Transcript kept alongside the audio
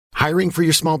Hiring for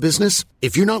your small business?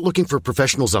 If you're not looking for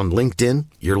professionals on LinkedIn,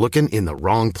 you're looking in the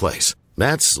wrong place.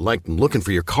 That's like looking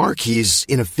for your car keys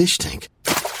in a fish tank.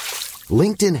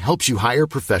 LinkedIn helps you hire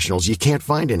professionals you can't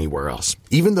find anywhere else,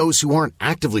 even those who aren't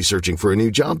actively searching for a new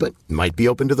job but might be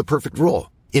open to the perfect role.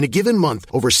 In a given month,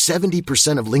 over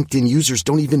 70% of LinkedIn users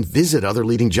don't even visit other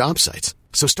leading job sites.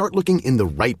 So start looking in the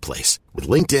right place. With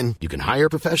LinkedIn, you can hire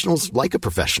professionals like a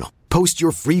professional. Post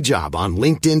your free job on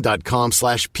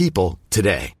linkedin.com/people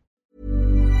today.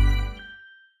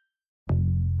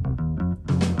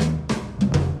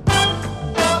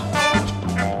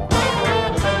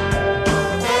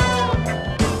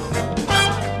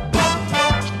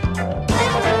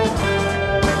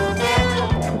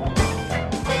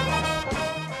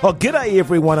 Oh, g'day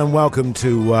everyone and welcome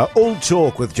to All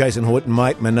Talk with Jason Hoyt and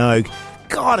Mike Minogue.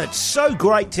 God, it's so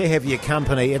great to have your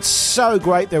company. It's so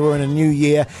great that we're in a new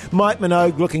year. Mike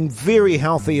Minogue looking very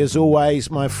healthy as always,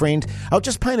 my friend. I'll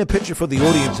just paint a picture for the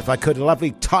audience if I could. A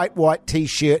lovely tight white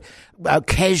T-shirt,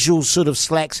 casual sort of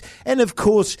slacks, and of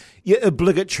course your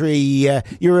obligatory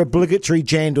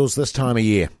jandals this time of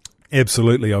year.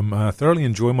 Absolutely. I'm thoroughly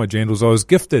enjoying my jandals. I was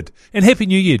gifted, and Happy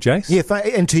New Year, Jace. Yeah,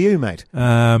 and to you, mate.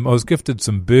 I was gifted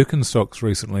some Birkenstocks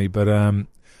recently, but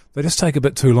they just take a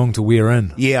bit too long to wear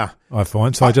in. Yeah. I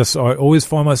find. So I always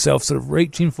find myself sort of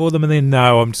reaching for them, and then,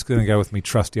 no, I'm just going to go with me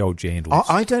trusty old jandals.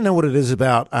 I don't know what it is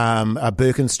about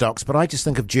Birkenstocks, but I just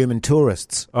think of German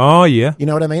tourists. Oh, yeah. You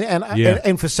know what I mean? And, Yeah.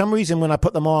 and for some reason, when I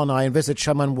put them on, I envisage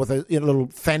someone with a little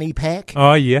fanny pack.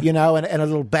 Oh, yeah. You know, and a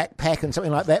little backpack and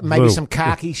something like that. Maybe some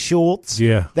khaki shorts.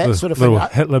 Yeah. That sort of thing. Little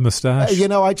Hitler moustache. You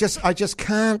know, I just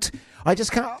can't.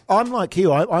 I'm like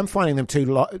you. I'm finding them too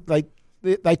long.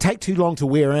 They take too long to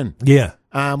wear in. Yeah.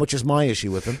 Which is my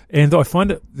issue with them. And I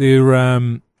find it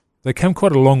they come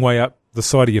quite a long way up the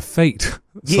side of your feet.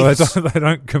 Yes. So they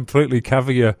don't completely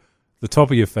cover the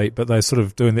top of your feet, but they're sort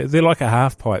of doing that. They're like a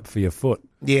half pipe for your foot.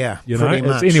 Yeah, you know. pretty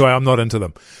much. Anyway, I'm not into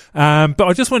them. But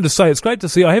I just wanted to say it's great to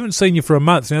see. I haven't seen you for a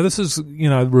month now. This is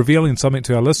revealing something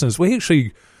to our listeners. We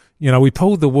actually. We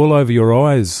pulled the wool over your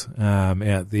eyes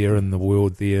out there in the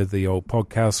world there, the old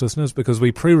podcast listeners, because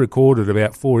we pre-recorded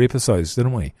about 4 episodes,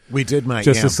 didn't we? We did, mate,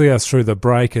 Just to see us through the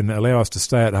break and allow us to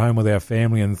stay at home with our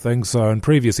family and things. So in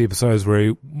previous episodes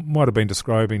we might have been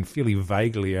describing fairly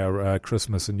vaguely our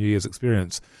Christmas and New Year's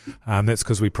experience. That's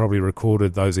because we probably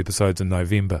recorded those episodes in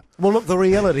November. Well, look, the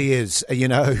reality is,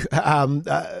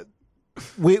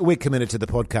 we're committed to the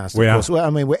podcast, of course. Well, I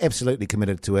mean, we're absolutely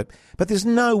committed to it. But there's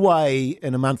no way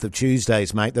in a month of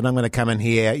Tuesdays, mate, that I'm going to come in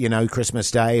here, Christmas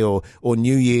Day or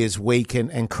New Year's week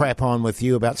and crap on with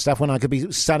you about stuff when I could be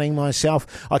sunning myself.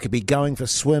 I could be going for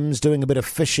swims, doing a bit of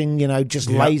fishing, just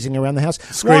lazing around the house.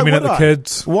 Screaming at the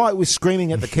kids. Why? We're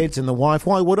screaming at the kids and the wife.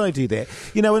 Why would I do that?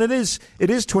 And it is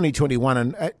 2021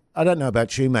 and... I don't know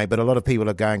about you, mate, but a lot of people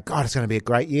are going, God, it's going to be a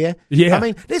great year. Yeah. I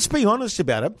mean, let's be honest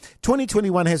about it.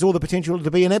 2021 has all the potential to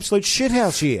be an absolute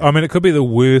shithouse year. I mean, it could be the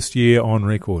worst year on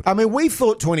record. I mean, we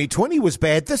thought 2020 was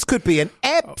bad. This could be an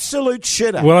absolute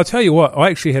shitter. Well, I'll tell you what, I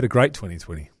actually had a great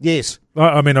 2020. Yes.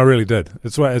 I mean, I really did.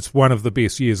 It's one of the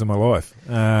best years of my life.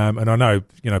 And I know,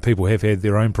 people have had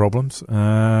their own problems.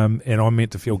 And I'm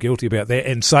meant to feel guilty about that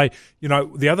and say,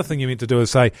 the other thing you're meant to do is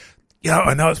say,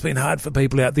 I know it's been hard for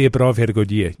people out there, but I've had a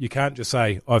good year. You can't just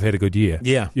say, I've had a good year.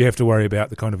 Yeah. You have to worry about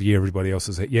the kind of year everybody else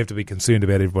has had. You have to be concerned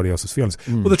about everybody else's feelings.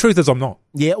 Well, the truth is I'm not.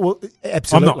 Yeah, well,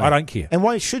 absolutely. I'm not. I don't care. And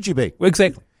why should you be? Well,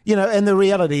 exactly. And the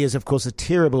reality is, of course, a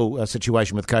terrible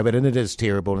situation with COVID, and it is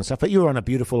terrible and stuff, but you're on a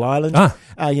beautiful island.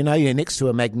 You're next to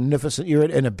a magnificent, you're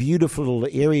in a beautiful little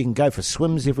area. You can go for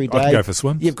swims every day. I can go for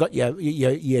swims. You've got your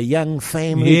young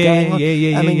family going on.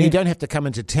 You don't have to come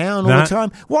into town all the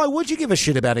time. Why would you give a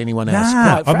shit about anyone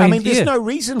else? There's no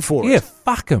reason for it. Yeah,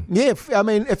 fuck them. Yeah,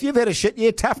 if you've had a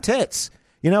shit, tough tits.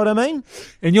 You know what I mean?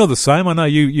 And you're the same. I know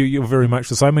you're very much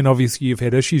the same. I mean, obviously you've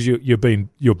had issues. You're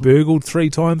burgled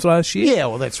 3 times last year. Yeah,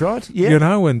 well, that's right. Yeah.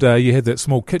 And you had that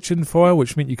small kitchen fire,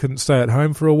 which meant you couldn't stay at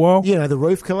home for a while. The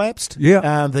roof collapsed.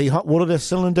 Yeah. The hot water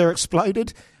cylinder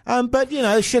exploded. But,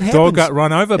 shit happens. Dog got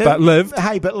run over, but lived.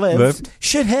 Hey, but lived.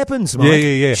 Shit happens, Mike.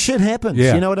 Yeah. Shit happens.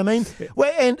 Yeah. You know what I mean?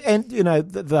 Well, and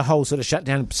the whole sort of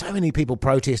shutdown, so many people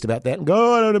protest about that and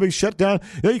go, I don't want to be shut down.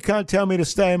 You can't tell me to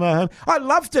stay in my home. I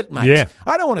loved it, mate. Yeah.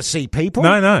 I don't want to see people. No.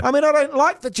 I mean, I don't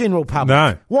like the general public.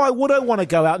 No. Why would I want to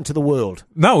go out into the world?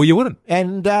 No, you wouldn't.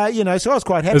 And, so I was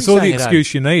quite happy. It's all the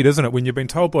excuse you need, isn't it? When you've been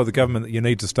told by the government that you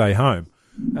need to stay home.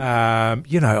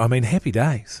 Happy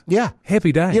days. Yeah.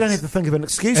 Happy days. You don't have to think of an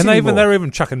excuse and anymore. they're even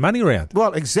chucking money around.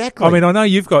 Well, exactly. I mean, I know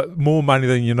you've got more money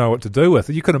than you know what to do with.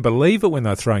 You couldn't believe it when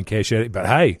they're throwing cash at it, but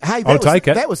hey, I'll take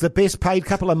it. That was the best paid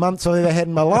couple of months I've ever had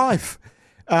in my life.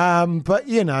 But,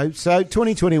 so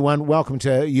 2021, welcome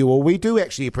to you all. We do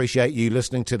actually appreciate you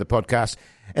listening to the podcast.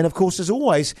 And, of course, as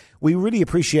always, we really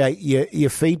appreciate your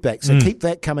feedback. So keep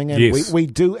that coming in. Yes. We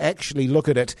do actually look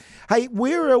at it. Hey,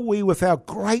 where are we with our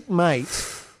great mate,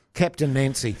 Captain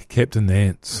Nancy? Captain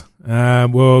Nance.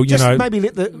 Well, Just maybe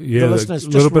let the listeners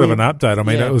just a little bit of an update. I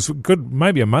mean, it was good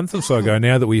maybe a month or so ago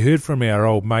now that we heard from our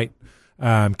old mate,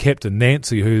 Captain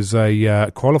Nancy, who's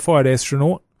a qualified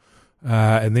astronaut.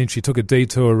 And then she took a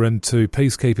detour into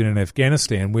peacekeeping in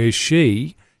Afghanistan, where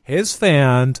she has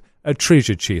found a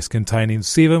treasure chest containing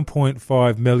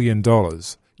 $7.5 million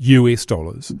US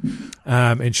dollars.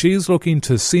 And she's looking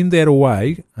to send that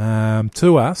away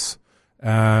to us.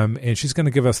 And she's going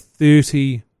to give us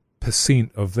 30%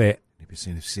 of that.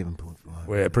 30% of 7.5.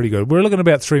 Well, pretty good. We're looking at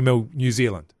about 3 mil New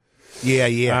Zealand.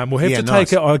 Yeah. We'll have to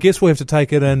take it. I guess we'll have to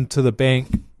take it into the bank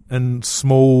in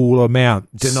small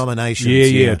amounts. Denominations.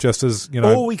 Yeah. Just as,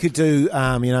 Or we could do,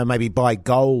 maybe buy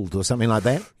gold or something like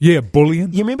that. Yeah,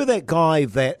 bullion. You remember that guy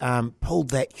that pulled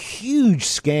that huge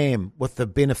scam with the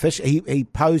beneficiary? He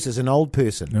posed as an old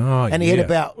person. Oh, and he had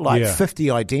about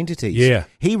 50 identities. Yeah.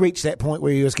 He reached that point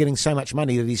where he was getting so much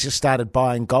money that he just started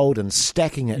buying gold and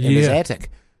stacking it in his attic.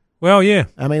 Well, yeah.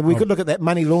 I mean, we could look at that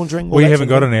money laundering. We haven't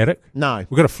got an attic. No.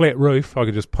 We've got a flat roof. I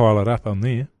could just pile it up on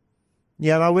there.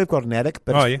 Yeah, no, we've got an attic,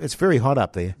 but it's very hot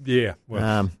up there. Yeah.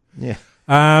 Well.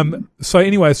 So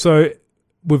anyway,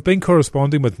 we've been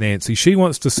corresponding with Nancy. She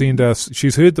wants to send us,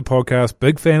 she's heard the podcast,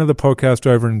 big fan of the podcast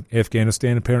over in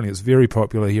Afghanistan. Apparently it's very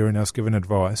popular hearing us giving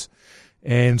advice.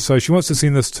 And so she wants to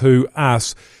send this to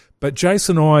us. But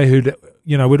Jason and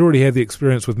I, we'd already had the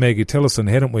experience with Maggie Tillison,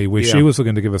 hadn't we, where she was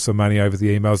looking to give us some money over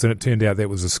the emails, and it turned out that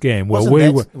was a scam.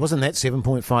 Wasn't that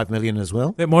 7.5 million as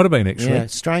well? That might have been, actually. Yeah,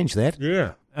 strange that.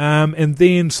 Yeah. And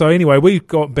then, so anyway, we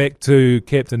got back to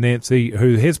Captain Nancy,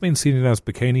 who has been sending us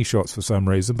bikini shots for some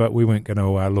reason, but we weren't going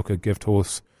to look a gift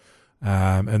horse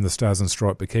in the Stars and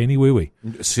Stripe bikini, were we?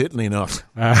 Certainly not.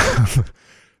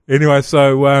 Anyway,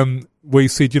 so we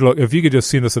said, look, if you could just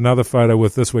send us another photo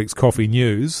with this week's coffee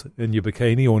news in your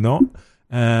bikini or not,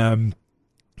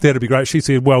 that'd be great. She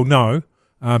said, well, no,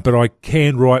 but I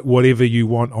can write whatever you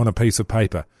want on a piece of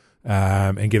paper.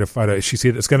 And get a photo. She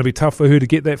said it's going to be tough for her to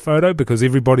get that photo because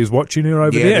everybody's watching her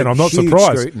over there, and I'm not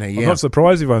surprised. I'm not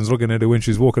surprised everyone's looking at her when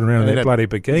she's walking around in that bloody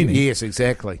bikini. Yes,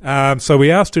 exactly. So we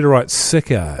asked her to write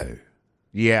sicko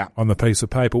on the piece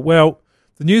of paper. Well,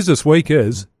 the news this week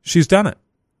is she's done it.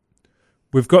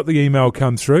 We've got the email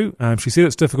come through. She said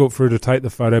it's difficult for her to take the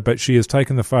photo, but she has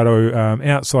taken the photo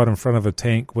outside in front of a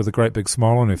tank with a great big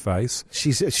smile on her face.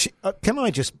 Can I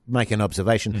just make an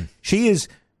observation? She is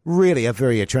really a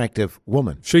very attractive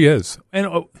woman. She is.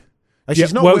 And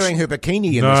she's not wearing her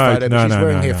bikini in this photo, but she's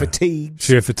wearing her fatigues.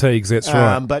 Her fatigues, that's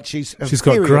right. But she's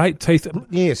got great teeth.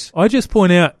 Yes. I just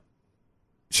point out,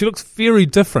 she looks very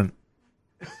different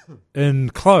in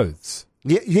clothes.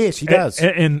 Yes, she does.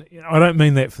 And I don't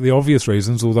mean that for the obvious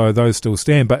reasons, although those still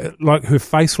stand, but like her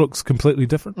face looks completely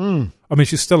different. I mean,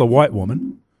 she's still a white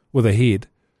woman with a head.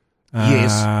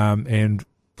 Yes. And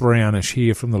brownish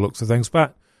hair from the looks of things.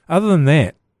 But other than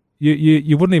that,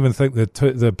 You wouldn't even think that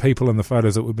the people in the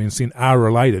photos that we've been seen are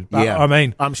related. But, I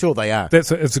mean, I'm sure they are.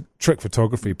 It's a trick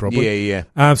photography, probably.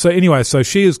 Yeah. So anyway,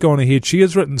 she has gone ahead. She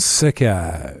has written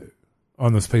sicko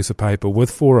on this piece of paper with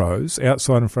 4 O's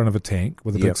outside in front of a tank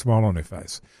with a big smile on her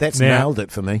face. That's nailed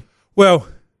it for me. Well,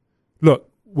 look,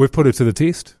 we've put her to the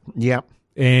test. Yeah.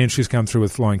 And she's come through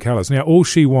with flying colours. Now, all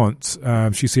she wants,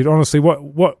 she said, honestly,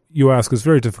 what you ask is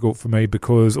very difficult for me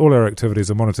because all our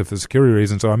activities are monitored for security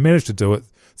reasons. So I managed to do it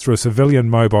through a civilian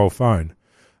mobile phone.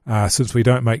 Since we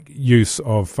don't make use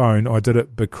of phone, I did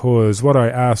it because what I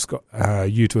ask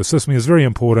you to assist me is very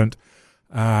important,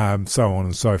 so on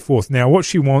and so forth. Now, what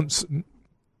she wants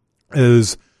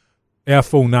is our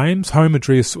full names, home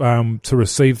address to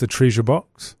receive the treasure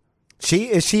box.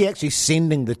 Is she actually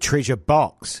sending the treasure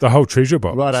box? The whole treasure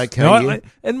box. Right, okay. Now,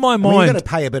 in my mind... you're going to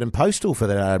pay a bit in postal for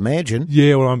that, I imagine.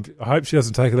 Yeah, well, I hope she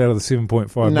doesn't take it out of the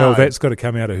 7.5. No. Well, that's got to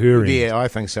come out of her end. Yeah, I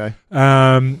think so.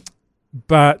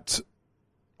 But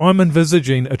I'm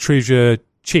envisaging a treasure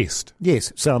chest.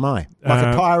 Yes, so am I. Like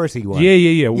a piratey one.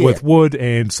 Yeah. With wood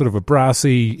and sort of a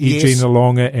brassy edging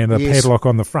along it and a padlock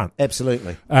on the front.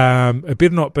 Absolutely. It better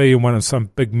not be in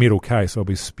some big metal case. I'll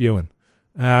be spewing.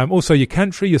 Also, your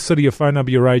country, your city, your phone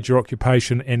number, your age, your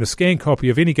occupation, and a scanned copy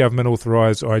of any government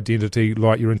authorised identity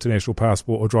like your international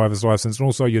passport or driver's licence, and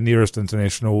also your nearest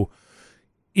international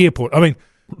airport. I mean,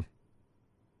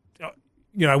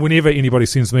 whenever anybody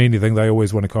sends me anything, they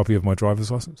always want a copy of my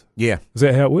driver's licence. Yeah. Is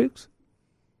that how it works?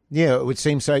 Yeah, it would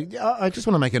seem so. I just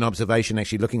want to make an observation,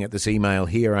 actually, looking at this email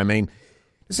here. I mean,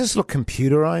 does this look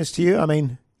computerised to you? I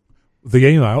mean... The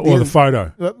email or the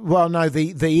photo? Well, no,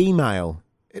 the email.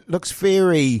 It looks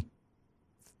very...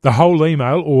 The whole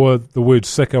email or the word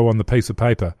sicko on the piece of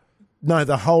paper? No,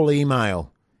 the whole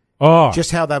email. Oh.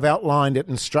 Just how they've outlined it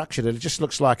and structured it. It just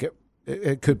looks like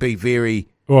it could be very...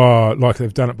 Oh, like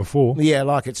they've done it before. Yeah,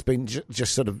 like it's been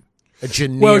just sort of a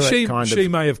generic kind of... She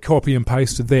may have copy and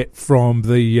pasted that from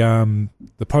the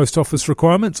post office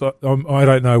requirements. I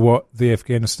don't know what the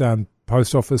Afghanistan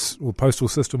post office or postal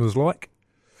system is like.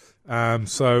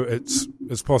 So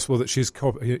it's possible that she's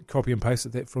copy and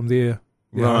pasted that from their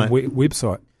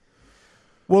website.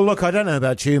 Well, look, I don't know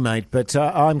about you, mate, but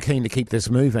I'm keen to keep this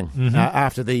moving. Mm-hmm.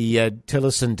 After the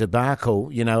Tillerson debacle,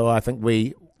 I think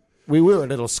we were a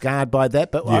little scarred by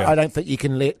that, but I don't think you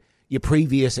can let your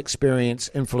previous experience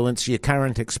influence your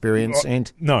current experience.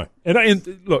 No.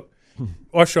 And look,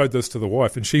 I showed this to the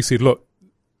wife, and she said, look,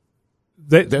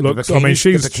 that looks... Bikini, I mean,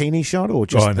 she's... The bikini shot or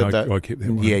just... I kept that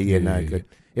one. Yeah, no, good.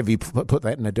 If you put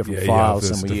that in a different file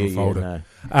somewhere, different folder.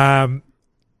 No.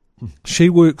 She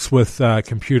works with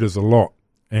computers a lot,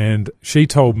 and she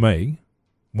told me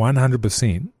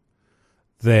 100%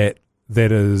 that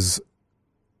has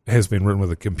been written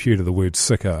with a computer, the word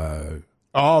sicko.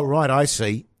 Oh, right, I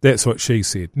see. That's what she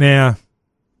said. Now,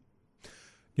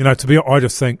 to be honest, I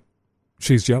just think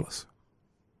she's jealous.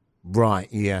 Right,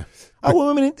 yeah. Oh, well,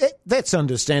 I mean, that's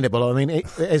understandable. I mean,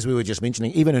 as we were just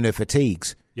mentioning, even in her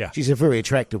fatigues, she's a very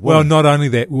attractive woman. Well, not only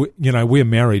that, we're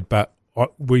married, but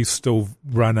we still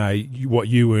run what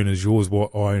you earn is yours,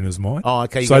 what I earn is mine. Oh,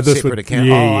 okay, so this separate account.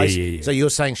 Yeah. So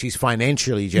you're saying she's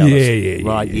financially jealous. Yeah.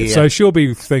 Right, yeah. So she'll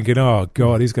be thinking, oh,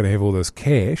 God, he's going to have all this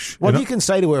cash. Well, you can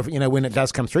say to her, when it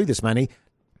does come through, this money,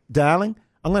 darling,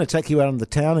 I'm going to take you out on the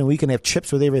town and we can have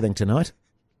chips with everything tonight.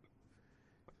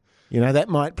 That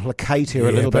might placate her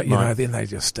a little bit. But, then they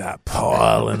just start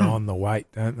piling on the weight,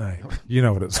 don't they? You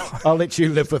know what it's like. I'll let you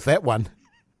live with that one.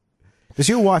 Does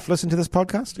your wife listen to this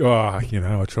podcast? Oh,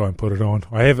 I try and put it on.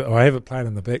 I have it playing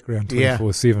in the background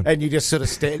 24/7. And you just sort of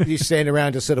stand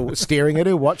around just sort of staring at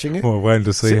her, watching it? Well, waiting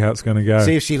to see how it's going to go.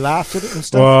 See if she laughs at it and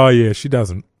stuff? Oh, yeah, she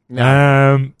doesn't.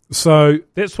 No. So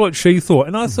that's what she thought.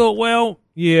 And I thought, well,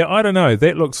 yeah, I don't know.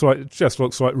 It just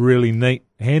looks like really neat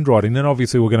handwriting. And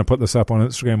obviously we're going to put this up on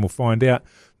Instagram. We'll find out.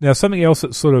 Now, something else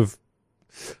that sort of,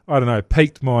 I don't know,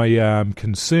 piqued my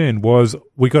concern was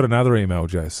we got another email,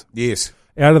 Jace. Yes.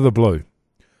 Out of the blue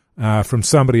from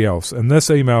somebody else. And this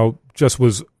email just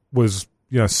was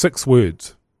 6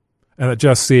 words. And it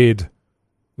just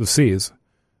says,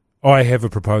 I have a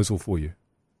proposal for you.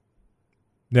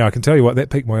 Now, I can tell you what, that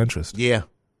piqued my interest. Yeah.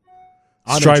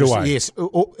 Straight away. Yes,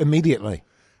 immediately.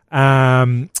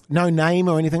 No name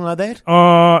or anything like that?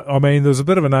 I mean, there's a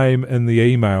bit of a name in the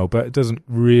email, but it doesn't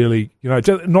really,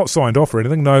 just not signed off or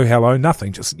anything. No hello,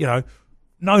 nothing. Just, no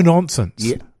nonsense.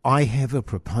 Yeah. I have a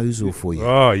proposal for you.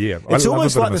 Oh, yeah. It's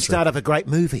almost like the start of a great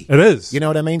movie. It is. You know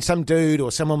what I mean? Some dude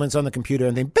or some woman's on the computer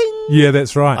and then bing. Yeah,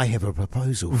 that's right. I have a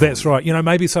proposal for That's you. right.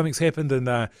 Maybe something's happened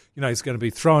and, he's going to be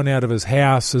thrown out of his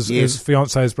house. His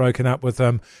fiancée has broken up with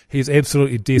him. He's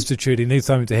absolutely destitute. He needs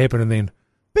something to happen. And then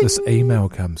this email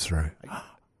comes through.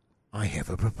 I have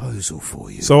a proposal for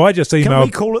you. So I just emailed... Can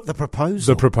we call it the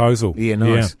proposal? The proposal. Yeah,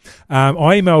 nice. Yeah.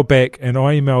 I emailed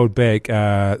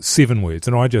back 7 words,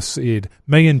 and I just said,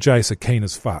 me and Jace are keen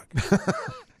as fuck.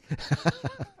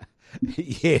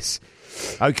 Yes.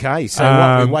 Okay,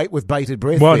 so we wait with bated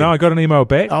breath? Well, no, I got an email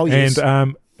back. Oh, yes.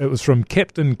 And it was from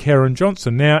Captain Karen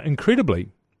Johnson. Now,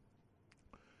 incredibly,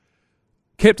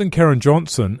 Captain Karen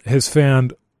Johnson has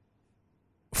found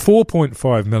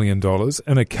 $4.5 million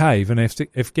in a cave in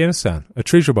Afghanistan, a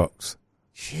treasure box.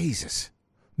 Jesus.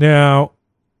 Now,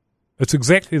 it's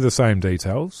exactly the same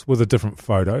details with a different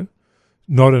photo,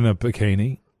 not in a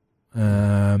bikini.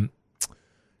 And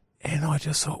I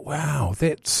just thought, wow,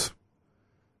 that's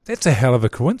a hell of a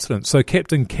coincidence. So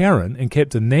Captain Karen and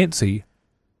Captain Nancy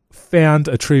found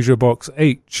a treasure box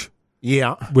each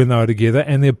when they were together,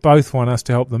 and they both want us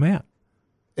to help them out.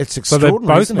 It's extraordinary. So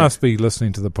they both must be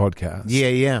listening to the podcast.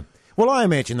 Yeah. Well, I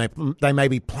imagine they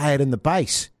maybe play it in the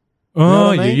bass.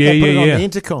 Oh, yeah. They put it on the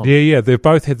intercom. Yeah. They've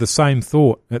both had the same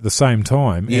thought at the same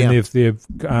time, and they've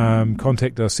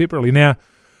contacted us separately. Now,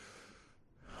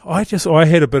 I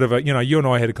had a bit of a, you and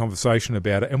I had a conversation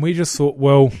about it, and we just thought,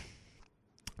 well,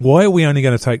 why are we only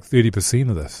going to take 30%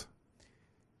 of this?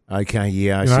 Okay,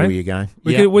 yeah, I see where you're going.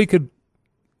 We could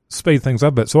speed things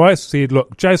up a bit. So I said,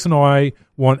 look, Jason and I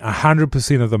want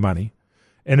 100% of the money,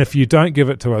 and if you don't give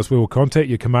it to us, we will contact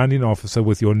your commanding officer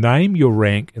with your name, your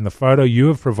rank, and the photo you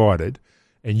have provided,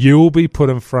 and you will be put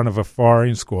in front of a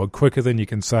firing squad quicker than you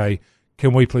can say,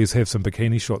 can we please have some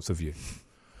bikini shots of you?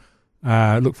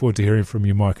 Look forward to hearing from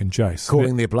you, Mike and Jace.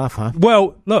 Calling their bluff, huh?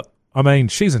 Well, look, I mean,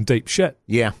 she's in deep shit.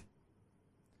 Yeah.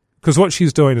 Because what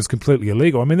she's doing is completely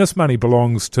illegal. I mean, this money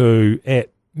belongs to,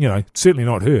 certainly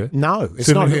not her. No, it's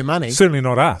Certainly not her money. Certainly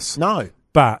not us. No.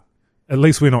 But at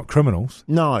least we're not criminals.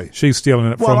 No. She's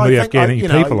stealing it Well, from I the think,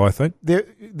 Afghani people, I think.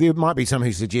 There might be some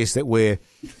who suggest that we're,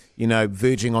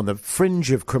 verging on the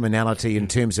fringe of criminality in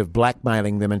terms of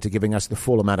blackmailing them into giving us the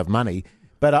full amount of money.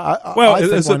 But I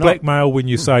think is why it not? blackmail when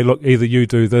you say, look, either you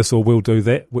do this or we'll do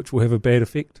that, which will have a bad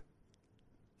effect?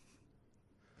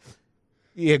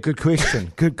 Yeah, good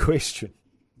question. Good question.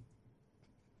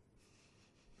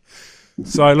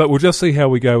 So look, we'll just see how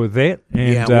we go with that,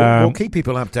 and we'll keep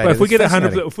people updated. But if we It's get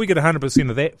fascinating. 100%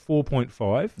 of that,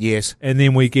 4.5, Yes. and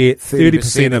then we get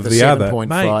 30% of the other, 7.5.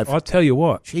 mate, I tell you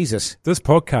what, Jesus. this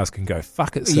podcast can go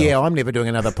fuck itself. Yeah, I'm never doing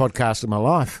another podcast in my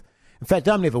life. In fact,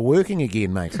 I'm never working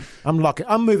again, mate. I'm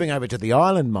moving over to the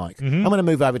island, Mike. Mm-hmm. I'm going to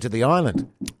move over to the island.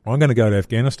 I'm going to go to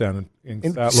Afghanistan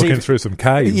and start see looking if- through some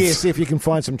caves. Yeah, see if you can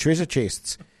find some treasure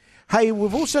chests. Hey,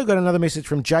 we've also got another message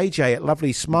from JJ at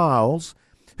Lovely Smiles,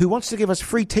 who wants to give us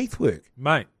free teeth work.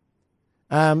 Mate,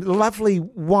 Lovely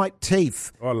white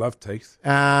teeth. I love teeth.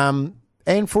 And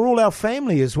for all our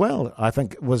family as well, I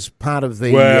think was part of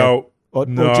the... or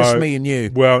no. just me and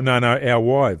you. Well, no, our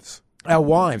wives, Our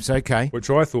wives, okay. which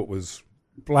I thought was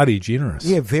bloody generous.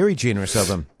 Yeah, very generous of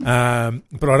them.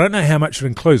 But I don't know how much it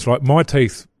includes. Like my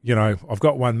teeth, I've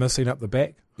got one missing up the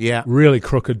back, Yeah, really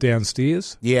crooked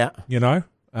downstairs, yeah.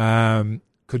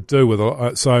 could do with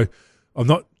it. So I'm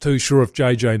not too sure if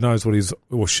JJ knows what he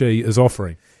or she is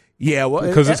offering. Yeah, well,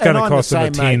 Because it's and going to I'm the cost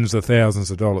them same, tens of thousands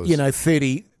of dollars.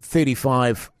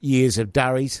 35 years of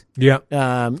durries. Yeah.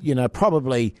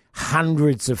 Probably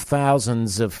hundreds of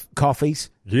thousands of coffees.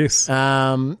 Yes.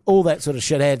 All that sort of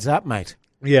shit adds up, mate.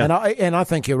 Yeah. And I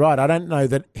think you're right. I don't know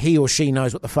that he or she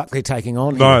knows what the fuck they're taking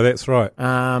on here. No, that's right.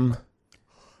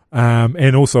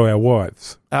 And also our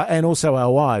wives. And also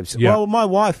our wives. Yeah. Well, my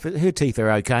wife, her teeth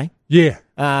are okay. Yeah.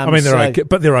 I mean, they're okay,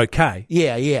 but they're okay.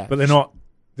 Yeah, yeah. But they're not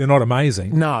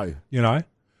amazing. No.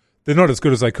 They're not as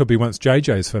good as they could be once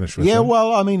JJ's finished with Yeah, them.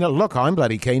 well, I mean, look, I'm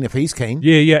bloody keen if he's keen.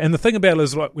 Yeah. And the thing about it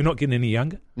is, like, we're not getting any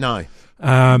younger. No.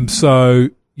 So,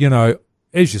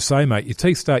 as you say, mate, your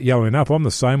teeth start yellowing up. I'm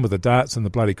the same with the darts and the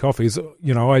bloody coffees.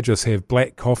 I just have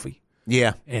black coffee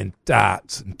Yeah. and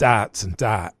darts and darts and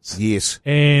darts. Yes.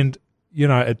 And,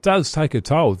 it does take a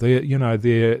toll.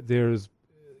 There's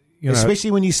Especially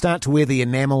when you start to wear the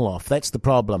enamel off. That's the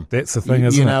problem. That's the thing,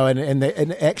 isn't it?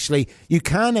 And actually, you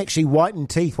can't actually whiten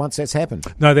teeth once that's happened.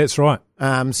 No, that's right.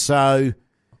 Well,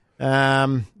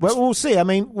 we'll see. I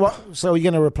mean, so are you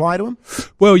going to reply to him?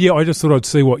 Well, yeah, I just thought I'd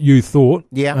see what you thought.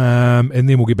 Yeah. And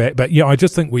then we'll get back. But, yeah, I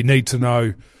just think we need to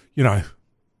know,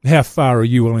 how far are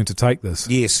you willing to take this?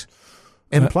 Yes.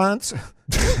 Implants?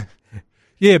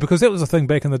 Yeah, because that was the thing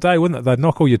back in the day, wasn't it? They'd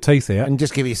knock all your teeth out. And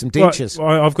just give you some dentures.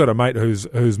 Right, I've got a mate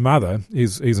whose mother,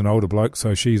 he's an older bloke,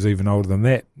 so she's even older than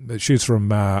that. But she's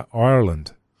from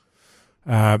Ireland.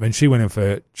 And she went in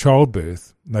for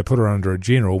childbirth, and they put her under a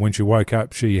general. When she woke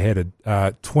up, she had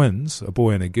twins, a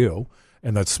boy and a girl,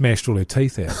 and they'd smashed all her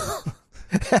teeth out.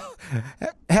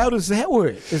 How does that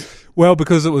work? Well,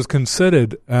 because it was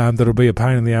considered that it would be a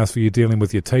pain in the ass for you dealing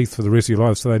with your teeth for the rest of your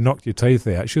life, so they knocked your teeth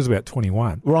out. She was about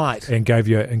 21, Right. and gave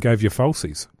you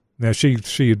falsies. Now she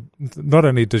not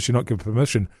only did she not give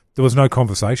permission, there was no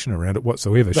conversation around it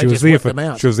whatsoever. They She was just there whipped for them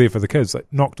out. she was there for the kids. They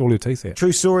knocked all her teeth out.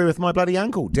 True story with my bloody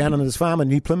uncle down on his farm in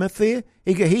New Plymouth there.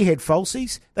 He had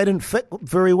falsies. They didn't fit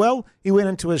very well. He went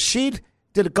into his shed,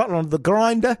 got on the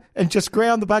grinder, and just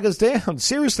ground the buggers down.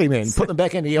 Seriously, man. Put them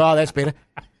back into you. Oh, that's better.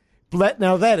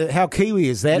 Now how Kiwi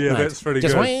is that, Yeah, mate? that's pretty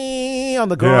just good. Whee on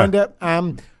the grinder.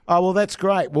 Well, that's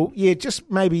great. Well, yeah, just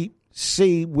maybe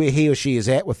see where he or she is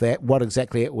at with that, what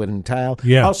exactly it would entail.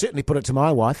 Yeah. I'll certainly put it to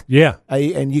my wife. Yeah.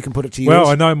 And you can put it to yours. Well,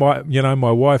 I know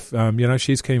my wife.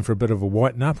 She's keen for a bit of a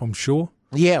whiten up. I'm sure.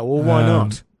 Yeah, well, why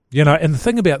not? And the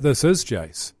thing about this is,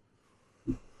 Jace,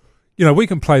 we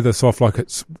can play this off like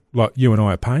it's like you and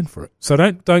I are paying for it. So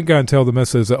don't go and tell the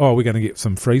missus that, we're going to get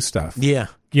some free stuff. Yeah.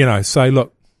 Say,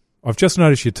 look, I've just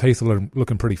noticed your teeth are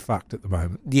looking pretty fucked at the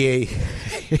moment. Yeah.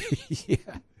 Yeah.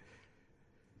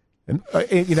 And,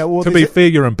 To be fair,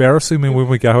 you're embarrassing me when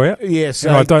we go out. Yeah,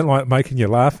 so I don't like making you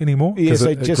laugh anymore because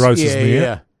it grosses me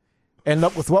out. And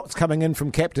look, with what's coming in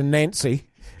from Captain Nancy,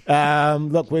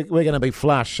 look, we're going to be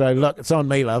flush. So look, it's on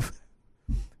me, love.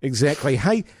 Exactly.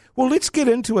 Hey, well, let's get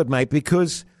into it, mate,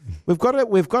 because we've got a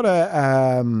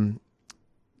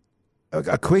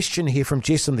question here from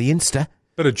Jess on the Insta.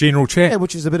 Bit of general chat. Yeah,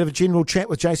 which is a bit of a general chat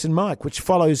with Jason Mike, which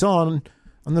follows on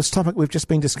this topic we've just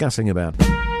been discussing about.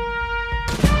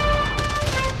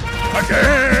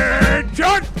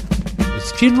 Attention!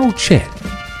 It's general chat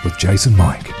with Jason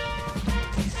Mike.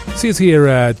 Says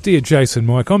here, dear Jason,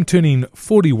 Mike, I'm turning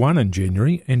 41 in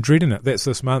January and dreading it. That's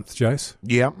this month, Jace.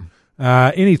 Yep.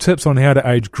 Any tips on how to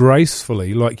age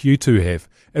gracefully like you two have?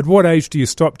 At what age do you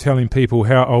stop telling people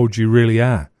how old you really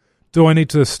are? Do I need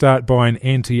to start buying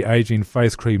anti-aging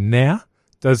face cream now?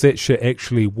 Does that shit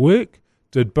actually work?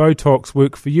 Did Botox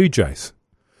work for you, Jace?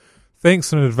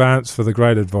 Thanks in advance for the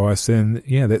great advice. And,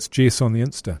 yeah, that's Jess on the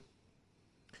Insta.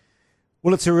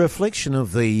 Well, it's a reflection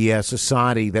of the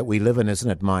society that we live in,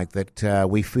 isn't it, Mike? That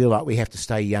we feel like we have to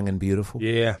stay young and beautiful.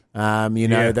 Yeah.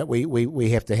 That we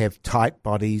have to have tight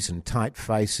bodies and tight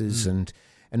faces and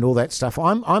all that stuff.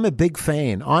 I'm a big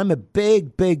fan. I'm a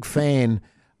big fan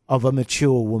of a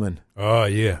mature woman. Oh,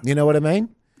 yeah. You know what I mean?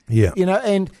 Yeah. You know,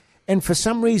 and for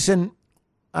some reason,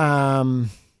 the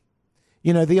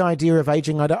idea of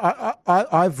aging,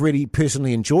 I've really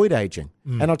personally enjoyed aging.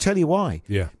 And I'll tell you why.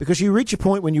 Yeah. Because you reach a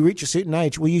point when you reach a certain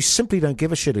age where you simply don't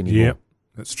give a shit anymore. Yeah,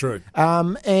 that's true.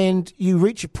 And you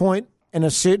reach a point in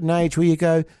a certain age where you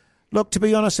go, look, to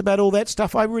be honest about all that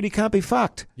stuff, I really can't be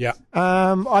fucked. Yeah.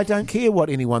 I don't care what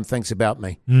anyone thinks about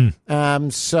me.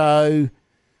 So...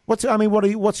 What's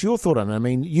your thought on it? I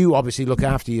mean, you obviously look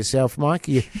after yourself, Mike.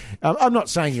 I'm not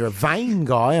saying you're a vain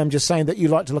guy. I'm just saying that you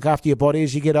like to look after your body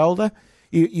as you get older.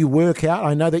 You work out.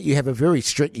 I know that you have a very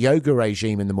strict yoga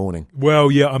regime in the morning. Well,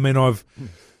 yeah, I mean, I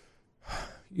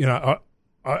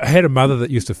had a mother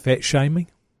that used to fat shame me.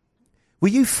 Were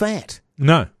you fat?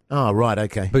 No. Oh, right,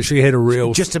 okay. But she had a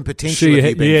real... Just in potential of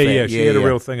you being fat. She had a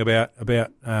real thing about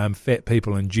fat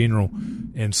people in general.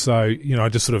 And so, I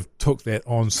just sort of took that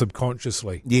on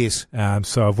subconsciously. Yes.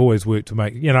 So I've always worked to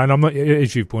make... and I'm not,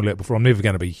 as you've pointed out before, I'm never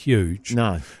going to be huge.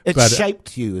 No. It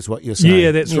shaped you is what you're saying.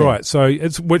 Yeah, that's right. So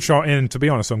and to be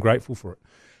honest, I'm grateful for it.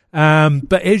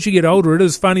 But as you get older, it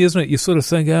is funny, isn't it? You sort of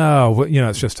think,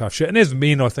 it's just tough shit. And as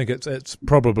men, I think it's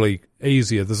probably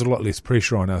easier. There's a lot less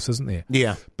pressure on us, isn't there?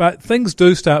 Yeah. But things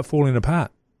do start falling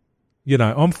apart.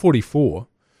 I'm 44.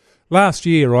 Last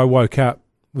year, I woke up,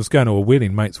 was going to a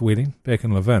mate's wedding back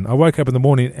in Levin. I woke up in the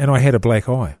morning and I had a black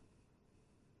eye.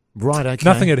 Right, okay.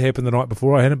 Nothing had happened the night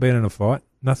before. I hadn't been in a fight.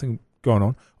 Nothing gone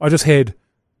on. I just had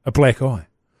a black eye.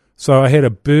 So I had a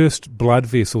burst blood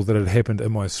vessel that had happened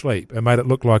in my sleep and made it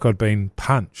look like I'd been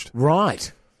punched.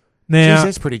 Right. Now, jeez,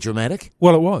 that's pretty dramatic.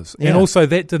 Well, it was. Yeah. And also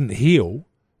that didn't heal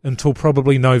until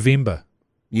probably November.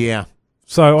 Yeah.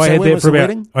 So I had when that was for the about...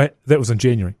 wedding? That was in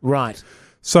January. Right.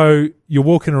 So you're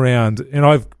walking around, and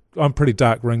I'm pretty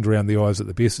dark ringed around the eyes at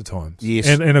the best of times. Yes.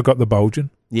 And I've got the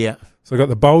bulging. Yeah. So I got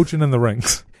the bulging and the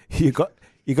rings. You got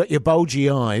your bulgy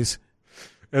eyes.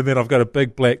 And then I've got a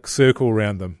big black circle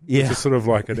around them, yeah. which is sort of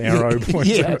like an arrow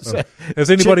pointing yeah, at them.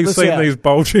 Has anybody seen these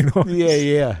bulging eyes?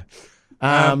 Yeah.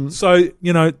 So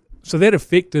that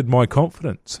affected my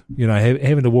confidence,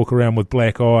 having to walk around with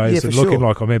black eyes and looking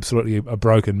like I'm absolutely a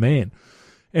broken man.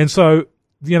 And so,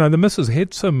 the missus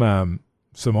had some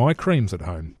eye creams at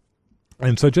home.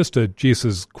 And so just to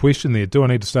Jess's question there, do I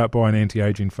need to start buying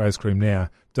anti-aging face cream now?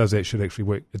 Does that shit actually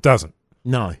work? It doesn't.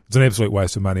 No. It's an absolute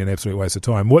waste of money, an absolute waste of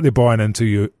time. What they're buying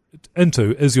into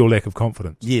is your lack of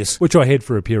confidence. Yes. Which I had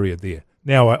for a period there.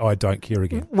 Now I don't care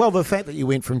again. Well, the fact that you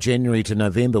went from January to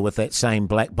November with that same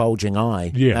black bulging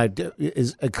eye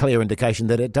is a clear indication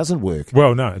that it doesn't work.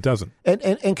 Well, no, it doesn't.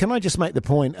 And can I just make the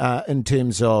point in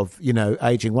terms of,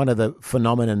 aging, one of the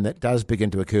phenomenon that does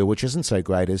begin to occur, which isn't so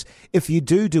great, is if you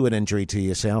do an injury to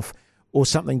yourself, or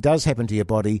something does happen to your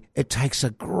body, it takes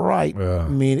it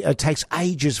takes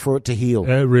ages for it to heal.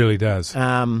 It really does.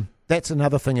 That's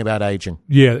another thing about aging.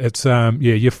 Yeah, it's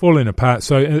you're falling apart.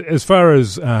 So as far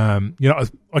as I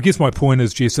guess my point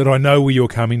is, Jess, that I know where you're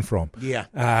coming from. Yeah.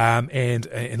 And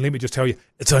let me just tell you,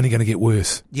 it's only going to get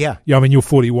worse. Yeah. I mean, you're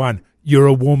 41. You're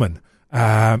a woman.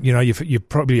 You're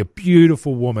probably a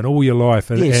beautiful woman all your life,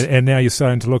 and now you're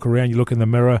starting to look around. You look in the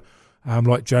mirror.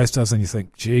 Like Jace does, and you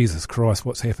think, Jesus Christ,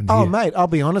 what's happened here? Oh, mate, I'll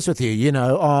be honest with you.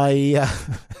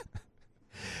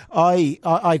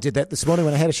 I did that this morning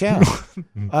when I had a shower.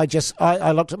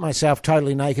 I looked at myself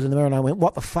totally naked in the mirror and I went,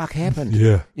 what the fuck happened?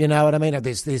 Yeah. You know what I mean?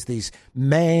 There's these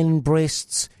man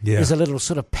breasts. Yeah. There's a little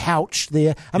sort of pouch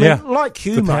there. I mean, like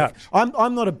you, mate,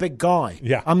 I'm not a big guy.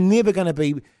 Yeah. I'm never going to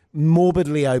be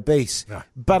morbidly obese. No.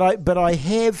 But I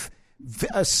have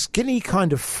a skinny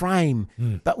kind of frame,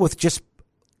 but with just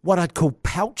what I'd call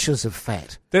pouches of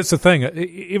fat. That's the thing.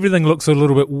 Everything looks a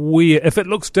little bit weird. If it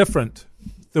looks different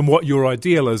than what your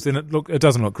ideal is, then it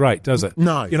doesn't look great, does it?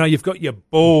 No. You've got your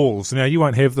balls. Now, you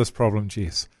won't have this problem,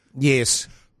 Jess. Yes.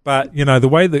 But, the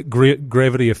way that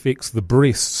gravity affects the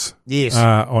breasts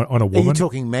on a woman. Are you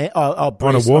talking breasts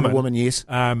on a woman, yes.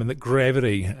 And that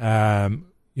gravity,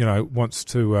 wants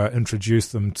to introduce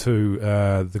them to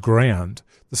the ground.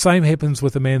 The same happens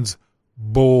with a man's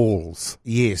balls.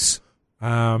 Yes.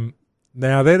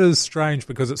 Now, that is strange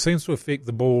because it seems to affect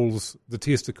the balls, the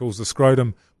testicles, the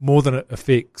scrotum more than it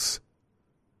affects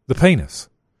the penis.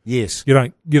 Yes.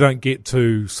 You don't get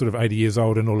to sort of 80 years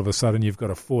old and all of a sudden you've got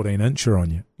a 14-incher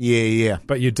on you. Yeah, yeah.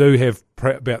 But you do have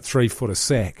about 3 foot of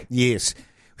sack. Yes.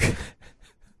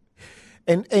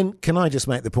 And can I just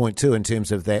make the point too in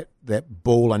terms of that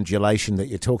ball undulation that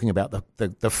you're talking about,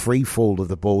 the free fall of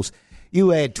the balls.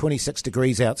 You add 26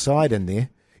 degrees outside in there,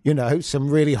 some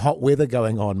really hot weather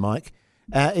going on, Mike,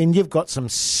 and you've got some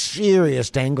serious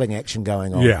dangling action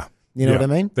going on. Yeah. You know what I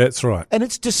mean? That's right. And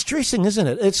it's distressing, isn't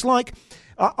it? It's like,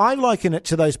 I liken it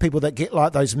to those people that get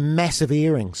like those massive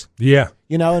earrings. Yeah.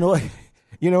 And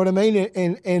you know what I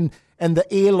mean? And the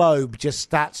earlobe just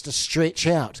starts to stretch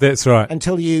out. That's right.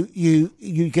 Until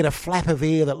you get a flap of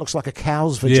air that looks like a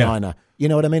cow's vagina. Yeah. You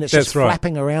know what I mean? It's just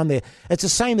flapping around there. It's the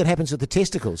same that happens with the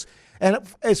testicles. And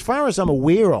as far as I'm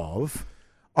aware of,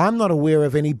 I'm not aware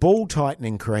of any ball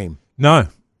tightening cream. No.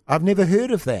 I've never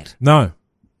heard of that. No.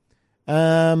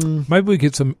 Maybe we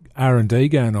get some R&D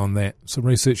going on that, some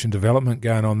research and development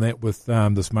going on that with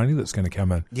this money that's going to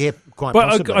come in. Yeah, quite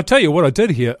possibly. I tell you what I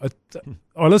did here.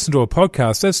 I listened to a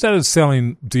podcast. They started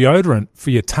selling deodorant for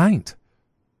your taint.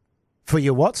 For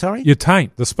your what, sorry? Your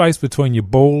taint, the space between your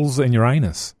balls and your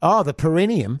anus. Oh, the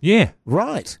perineum? Yeah.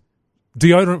 Right.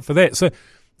 Deodorant for that. So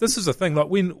this is the thing. Like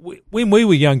when we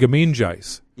were younger men,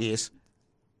 Jace. Yes.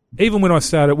 Even when I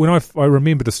started, I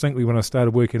remember distinctly when I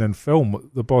started working in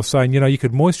film, the boss saying, you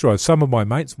could moisturise. Some of my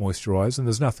mates moisturise, and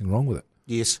there's nothing wrong with it.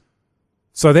 Yes.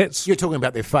 So that's... You're talking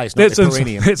about their face, not their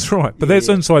perineum. That's right. But that's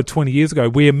inside 20 years ago,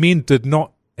 where men did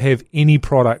not have any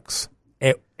products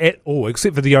at all,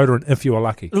 except for deodorant, if you were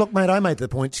lucky. Look, mate, I made the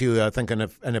point to you, I think, in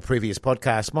a previous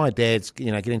podcast. My dad's,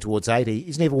 getting towards 80.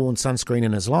 He's never worn sunscreen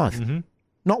in his life. Mm-hmm.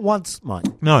 Not once, Mike.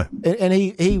 No. And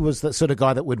he was the sort of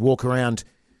guy that would walk around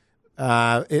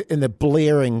in the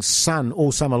blaring sun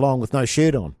all summer long with no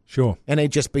shirt on. Sure. And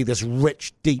he'd just be this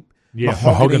rich, deep,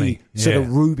 mahogany. sort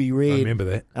of ruby red. I remember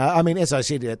that. As I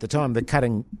said at the time, they're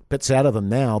cutting bits out of him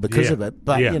now because of it.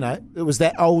 But, it was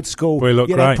that old school, We look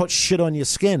you great. don't put shit on your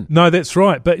skin. No, that's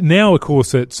right. But now, of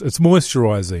course, it's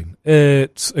moisturising.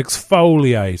 It's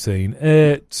exfoliating.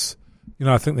 It's...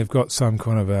 I think they've got some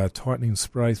kind of a tightening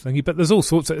spray thingy, but there's all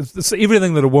sorts of... It's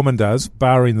everything that a woman does,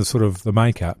 barring the sort of the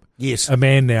makeup, yes, a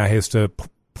man now has to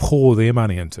pour their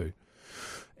money into.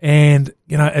 And,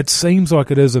 it seems like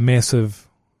it is a massive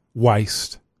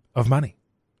waste of money.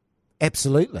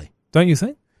 Absolutely. Don't you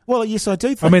think? Well, yes, I do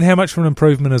think. I mean, how much of an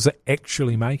improvement is it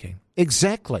actually making?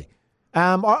 Exactly.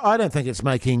 I don't think it's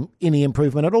making any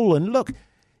improvement at all. And look,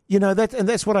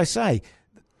 that's what I say.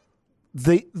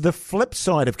 The flip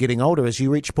side of getting older is you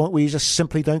reach a point where you just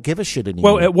simply don't give a shit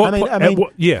anymore. Well, at what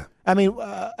point? Yeah. I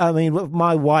mean,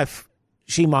 my wife,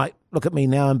 she might look at me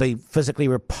now and be physically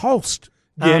repulsed.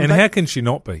 Yeah, and how can she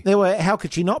not be? How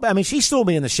could she not be? I mean, she saw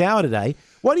me in the shower today.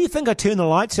 Why do you think I turn the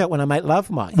lights out when I make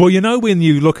love, Mike? Well, when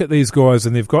you look at these guys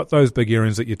and they've got those big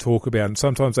earrings that you talk about, and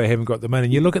sometimes they haven't got the money,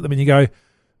 and you look at them and you go,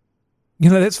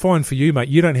 that's fine for you, mate.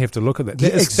 You don't have to look at that.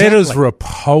 Exactly. That is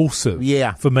repulsive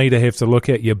for me to have to look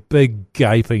at your big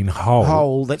gaping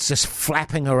hole. That's just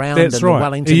flapping around That's in right. the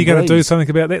Wellington Are you going to do breeze. something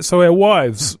about that? So our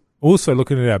wives also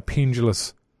looking at our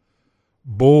pendulous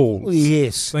balls.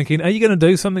 Yes. Thinking, are you going to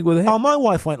do something with that? Oh, my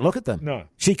wife won't look at them. No.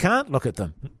 She can't look at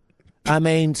them. I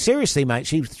mean, seriously, mate,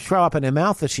 she'd throw up in her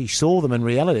mouth if she saw them in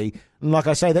reality. And like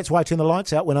I say, that's why I turn the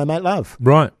lights out when I make love.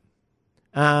 Right.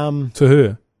 To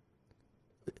her.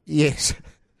 Yes,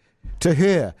 to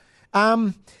her.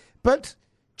 But,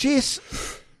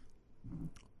 Jess,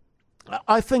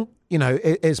 I think,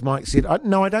 as Mike said, I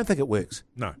don't think it works.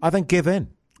 No. I think give in.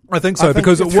 I think so, I think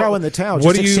because throw in the towel.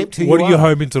 What just accept who what you are you are.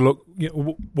 hoping to look?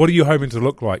 What are you hoping to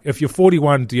look like? If you're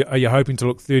 41, are you hoping to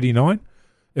look 39?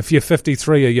 If you're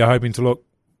 53, are you hoping to look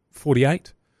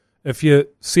 48? If you're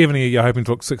 70, are you hoping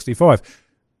to look 65?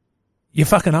 You're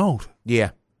fucking old.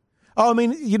 Yeah. Oh, I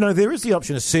mean, there is the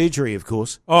option of surgery, of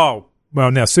course. Oh, well,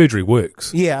 now surgery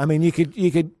works. Yeah, I mean, you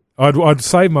could. I'd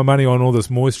save my money on all this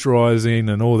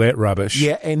moisturising and all that rubbish.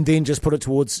 Yeah, and then just put it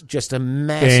towards just a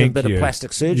massive bit of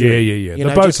plastic surgery. Yeah. The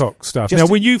Botox stuff. Now,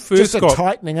 when you first got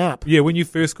tightening up. Yeah, when you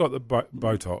first got the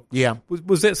Botox. Yeah.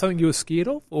 Was that something you were scared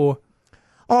of, or?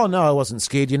 Oh, no, I wasn't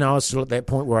scared. I was still at that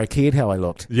point where I cared how I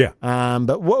looked. Yeah.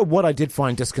 But what I did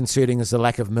find disconcerting is the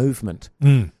lack of movement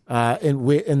in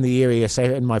the area,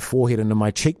 say in my forehead and in my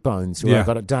cheekbones where I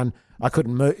got it done. I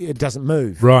couldn't move. It doesn't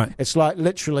move. Right. It's like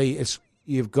literally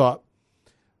you've got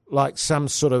like some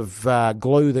sort of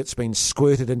glue that's been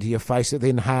squirted into your face that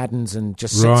then hardens and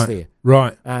just sits there.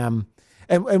 Right. And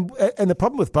the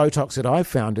problem with Botox that I've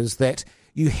found is that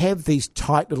you have these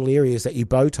tight little areas that you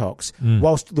Botox,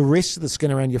 whilst the rest of the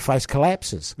skin around your face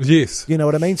collapses. Yes. You know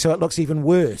what I mean? So it looks even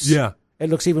worse. Yeah. It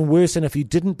looks even worse than if you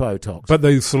didn't Botox. But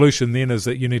the solution then is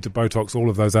that you need to Botox all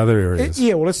of those other areas.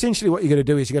 Yeah, well, essentially what you got to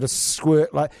do is you got to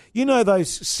squirt, like, you know those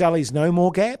Sally's No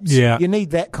More gaps? Yeah. You need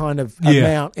that kind of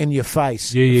amount in your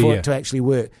face for it to actually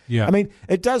work. Yeah. I mean,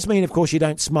 it does mean, of course, you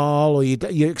don't smile or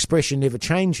your expression never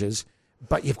changes,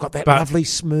 but you've got that lovely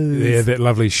smooth... Yeah, that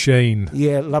lovely sheen.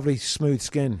 Yeah, lovely smooth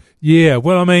skin. Yeah,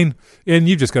 well, I mean, and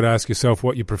you've just got to ask yourself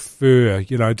what you prefer.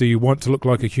 You know, do you want to look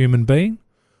like a human being?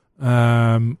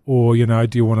 Or, you know,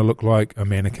 do you want to look like a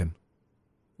mannequin?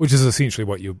 Which is essentially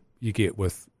what you get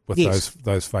with those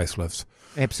facelifts.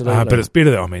 Absolutely. But it's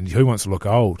better, I mean, who wants to look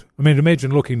old? I mean,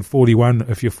 imagine looking 41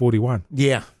 if you're 41.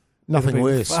 Yeah, nothing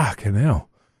worse. Fucking hell.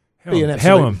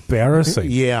 How embarrassing.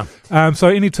 Yeah. So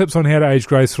any tips on how to age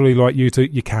gracefully like you two?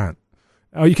 You can't.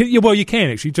 Oh, you can. Yeah, well, you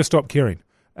can actually. Just stop caring.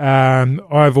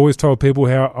 I've always told people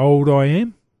how old I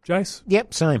am, Jace.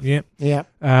 Yep, same. Yep. Yeah.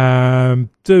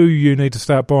 Do you need to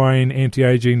start buying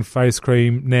anti-aging face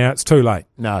cream now? It's too late.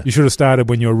 No. You should have started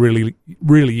when you were really,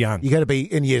 really young. You got to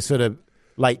be in your sort of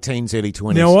late teens, early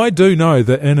 20s. Now, I do know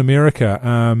that in America,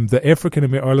 the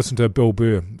African-American... I listened to a Bill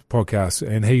Burr podcast,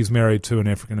 and he's married to an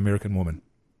African-American woman.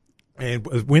 And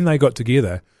when they got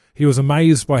together, he was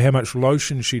amazed by how much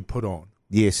lotion she'd put on.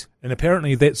 Yes. And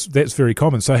apparently that's very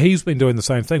common. So he's been doing the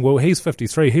same thing. Well, he's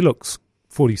 53. He looks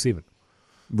 47.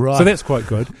 Right. So that's quite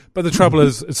good. But the trouble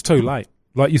is it's too late.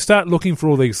 Like, you start looking for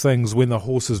all these things when the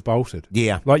horse is bolted.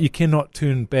 Yeah. Like, you cannot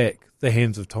turn back the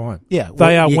hands of time. Yeah.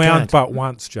 They are you wound can't. but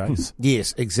once, Jace.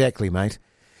 Yes, exactly, mate.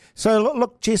 So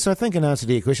look, Jess, I think in answer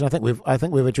to your question, I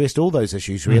think we've addressed all those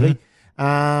issues really.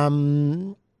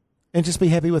 And just be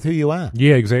happy with who you are.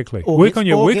 Yeah, exactly. Work on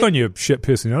your shit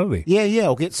personality. Yeah,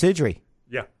 or get surgery.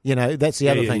 Yeah. You know, that's the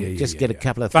other thing. Just get a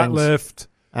couple of butt things. lift.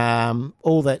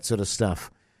 All that sort of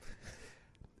stuff.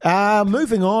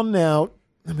 Moving on now,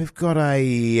 we've got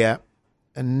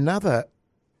another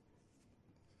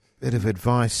bit of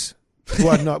advice.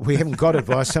 Well, we haven't got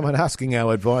advice. Someone asking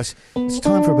our advice. It's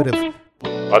time for a bit of...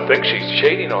 I think she's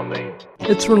cheating on me.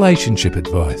 It's relationship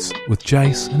advice with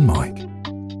Jace and Mike.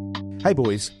 Hey,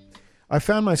 boys. I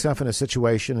found myself in a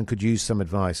situation and could use some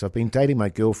advice. I've been dating my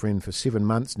girlfriend for 7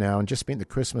 months now and just spent the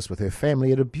Christmas with her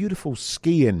family at a beautiful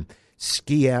ski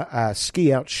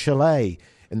out chalet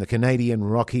in the Canadian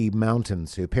Rocky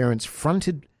Mountains. Her parents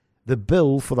fronted the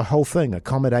bill for the whole thing: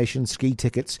 accommodation, ski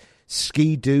tickets,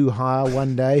 ski-doo hire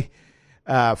one day,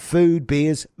 food,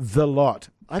 beers, the lot.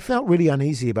 I felt really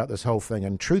uneasy about this whole thing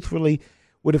and truthfully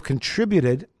would have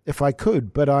contributed if I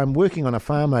could, but I'm working on a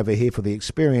farm over here for the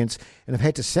experience and have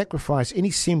had to sacrifice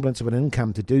any semblance of an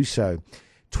income to do so.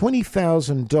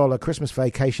 $20,000 Christmas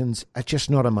vacations are just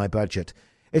not on my budget.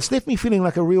 It's left me feeling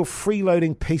like a real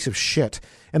freeloading piece of shit,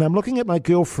 and I'm looking at my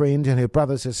girlfriend and her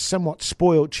brothers as somewhat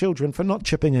spoiled children for not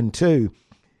chipping in too.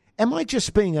 Am I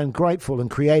just being ungrateful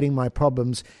and creating my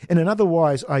problems in an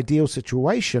otherwise ideal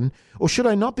situation, or should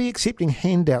I not be accepting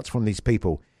handouts from these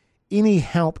people? Any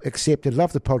help accepted.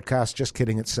 Love the podcast. Just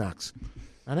kidding, it sucks.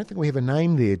 I don't think we have a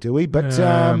name there, do we? But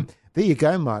there you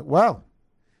go, Mike. Well,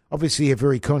 obviously a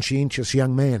very conscientious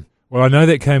young man. Well, I know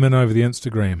that came in over the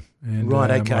Instagram. And,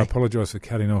 right, okay. I apologise for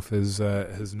cutting off his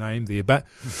name there. But,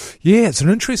 yeah, it's an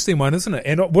interesting one, isn't it?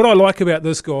 And what I like about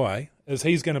this guy is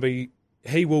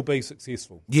he will be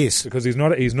successful. Yes. Because he's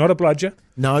not a bludger.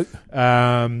 No.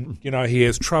 He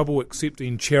has trouble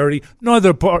accepting charity.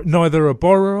 Neither a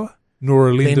borrower nor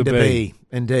a lender be.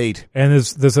 Indeed. And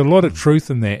there's a lot of truth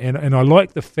in that. And I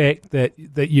like the fact that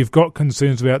you've got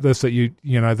concerns about this, that you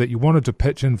wanted to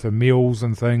pitch in for meals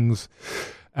and things.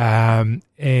 I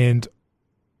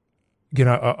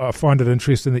find it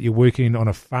interesting that you're working on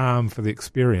a farm for the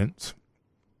experience.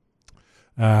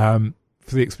 For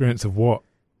the experience of what?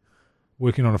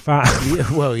 Working on a farm.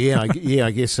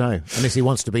 I guess so. Unless he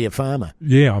wants to be a farmer.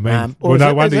 Yeah, I mean,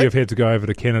 no wonder you've had to go over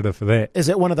to Canada for that. Is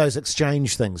it one of those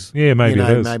exchange things? Yeah, maybe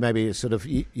it is. Maybe it's sort of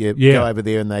you go over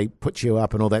there and they put you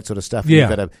up and all that sort of stuff.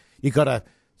 Yeah. You got to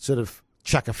sort of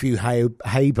chuck a few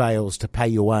hay bales to pay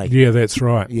your way. Yeah, that's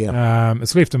right. Yeah.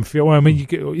 It's left him feel. Well, I mean,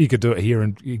 you could do it here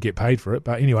and you get paid for it,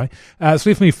 but anyway, it's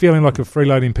left me feeling like a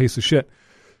freeloading piece of shit.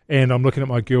 And I'm looking at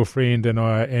my girlfriend and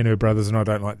her brothers, and I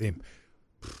don't like them.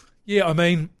 Yeah, I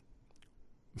mean,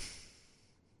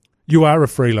 you are a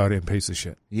freeloading piece of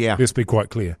shit. Yeah. Let's be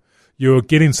quite clear. You're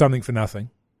getting something for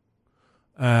nothing,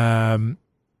 and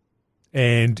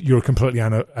you're completely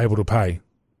unable to pay,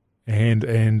 and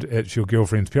it's your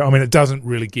girlfriend's. I mean, it doesn't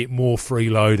really get more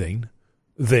freeloading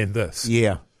than this.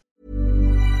 Yeah.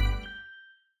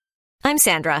 I'm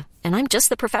Sandra, and I'm just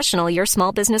the professional your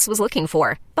small business was looking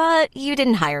for. But you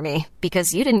didn't hire me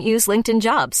because you didn't use LinkedIn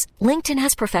Jobs. LinkedIn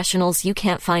has professionals you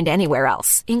can't find anywhere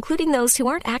else, including those who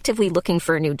aren't actively looking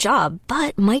for a new job,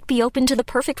 but might be open to the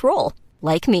perfect role,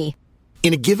 like me.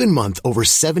 In a given month, over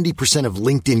 70% of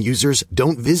LinkedIn users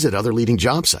don't visit other leading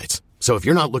job sites. So if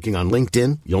you're not looking on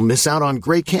LinkedIn, you'll miss out on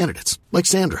great candidates like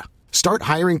Sandra. Start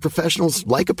hiring professionals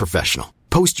like a professional.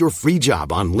 Post your free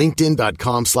job on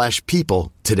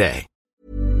linkedin.com/people today.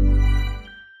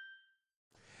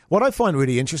 What I find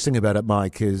really interesting about it,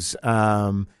 Mike, is,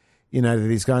 that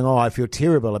he's going, I feel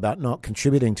terrible about not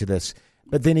contributing to this.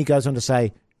 But then he goes on to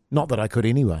say, not that I could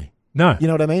anyway. No. You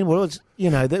know what I mean? Well, it's,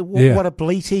 what a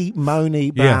bleaty,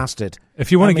 moany bastard.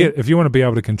 If you want to be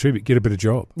able to contribute, get a better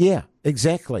job. Yeah,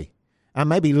 exactly.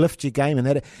 Maybe lift your game in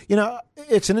that.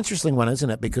 It's an interesting one, isn't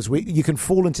it? Because you can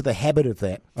fall into the habit of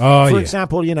that. For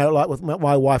example, like with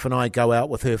my wife and I go out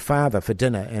with her father for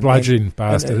dinner. Bludgeon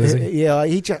bastard, is he?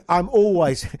 Yeah, I'm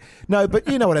always... No, but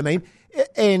you know what I mean.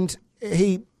 And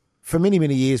he, for many,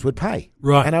 many years, would pay.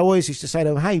 Right. And I always used to say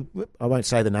to him, hey, I won't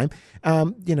say the name,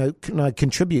 can I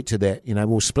contribute to that?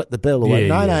 We'll split the bill. No,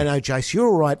 Jace, you're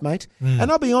all right, mate.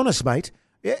 And I'll be honest, mate,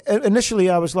 initially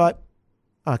I was like,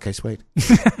 okay, sweet.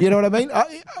 You know what I mean?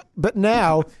 But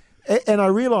now, and I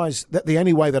realised that the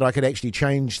only way that I could actually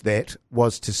change that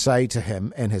was to say to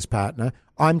him and his partner,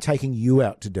 I'm taking you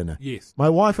out to dinner. Yes. My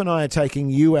wife and I are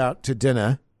taking you out to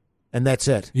dinner, and that's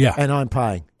it. Yeah. And I'm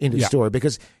paying. End of story.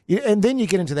 Because, and then you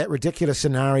get into that ridiculous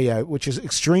scenario, which is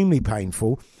extremely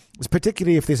painful,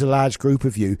 particularly if there's a large group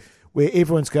of you, where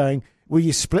everyone's going, will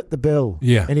you split the bill?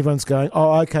 Yeah. And everyone's going,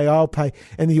 okay, I'll pay.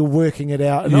 And then you're working it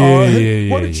out.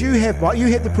 And, what did you have, Mike? You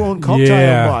had the prawn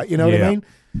cocktail, Mike. You know what I mean?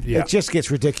 Yeah. It just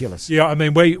gets ridiculous. Yeah, I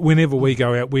mean, whenever we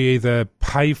go out, we either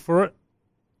pay for it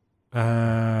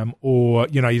or,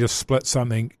 you just split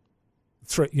something.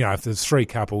 If there's three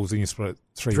couples, then you split it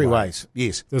three ways.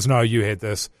 Yes. There's no, you had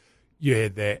this, you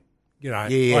had that. I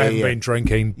haven't been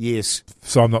drinking. Yes.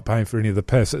 So I'm not paying for any of the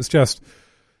piss. It's just...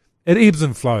 It ebbs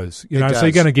and flows, so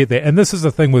you're going to get that. And this is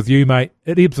the thing with you, mate.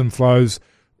 It ebbs and flows.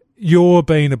 You're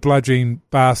being a bludgeoning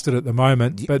bastard at the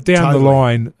moment, but down the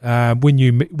line, when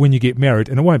you get married,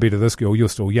 and it won't be to this girl, you're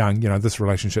still young, this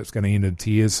relationship's going to end in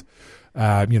tears.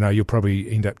 You'll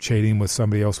probably end up cheating with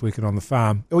somebody else working on the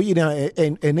farm. Well,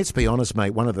 and let's be honest,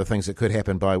 mate, one of the things that could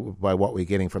happen by what we're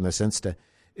getting from this Insta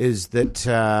is that,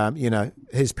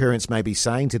 his parents may be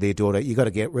saying to their daughter, you got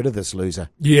to get rid of this loser.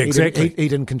 Yeah, exactly. He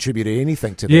didn't contribute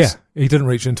anything to this. Yeah, he didn't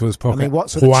reach into his pocket. I mean, what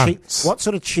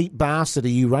sort of cheap bastard are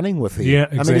you running with here? Yeah,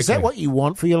 exactly. I mean, is that what you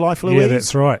want for your life, Louise? Yeah,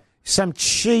 that's right. Some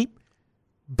cheap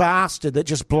bastard that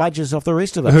just bludges off the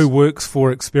rest of us. Who works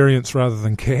for experience rather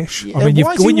than cash. Yeah, I mean,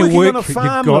 when you work, on a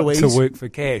farm, you've got Louise? to work for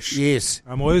cash. Yes.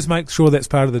 I always make sure that's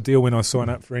part of the deal when I sign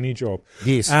up for any job.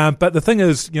 Yes. But the thing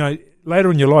is,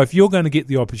 later in your life, you're going to get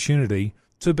the opportunity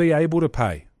to be able to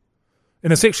pay.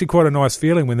 And it's actually quite a nice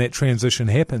feeling when that transition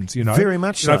happens, Very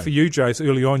much so. For you, Jace,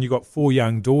 early on, you got 4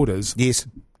 young daughters. Yes.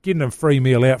 Getting a free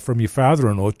meal out from your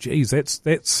father-in-law, geez,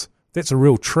 that's a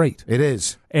real treat. It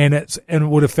is. And it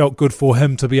would have felt good for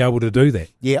him to be able to do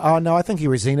that. Yeah, no, I think he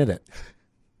resented it.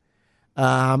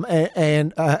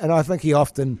 And I think he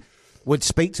often would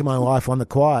speak to my wife on the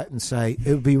quiet and say,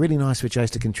 it would be really nice for Jace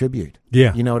to contribute.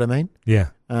 Yeah. You know what I mean? Yeah.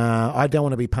 I don't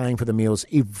want to be paying for the meals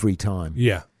every time.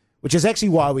 Yeah. Which is actually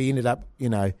why we ended up,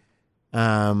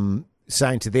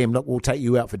 saying to them, look, we'll take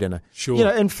you out for dinner. Sure.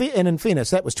 And in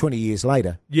fairness, that was 20 years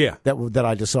later. Yeah. That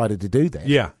I decided to do that.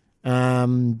 Yeah.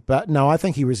 But no, I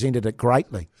think he resented it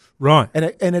greatly. Right. And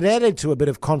it added to a bit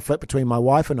of conflict between my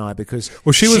wife and I because...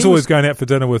 Well, she was always going out for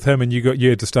dinner with him and you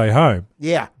had to stay home.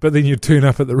 Yeah. But then you'd turn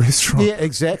up at the restaurant. Yeah,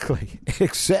 exactly.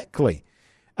 Exactly.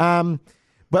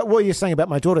 But what you're saying about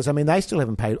my daughters, I mean, they still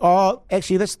haven't paid. Oh,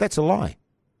 actually, that's a lie.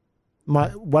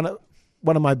 One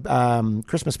of my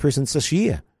Christmas presents this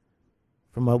year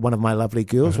from one of my lovely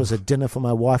girls was a dinner for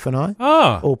my wife and I.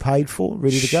 Oh. All paid for,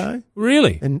 ready to go.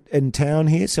 Really? In town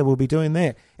here, so we'll be doing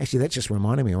that. Actually, that just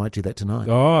reminded me I might do that tonight.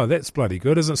 Oh, that's bloody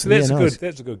good, isn't it? So that's nice.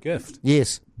 That's a good gift.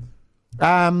 Yes.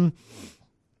 And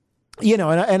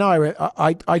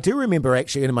I do remember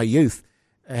actually in my youth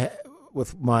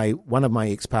with one of my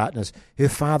ex-partners, her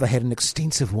father had an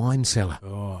extensive wine cellar.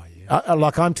 Oh, yeah.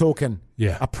 Like I'm talking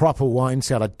a proper wine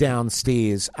cellar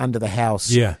downstairs under the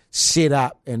house, set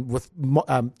up and with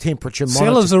temperature monitors.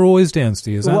 Cellars are always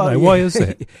downstairs, aren't they? Why is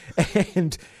that?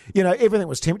 And, everything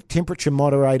was temperature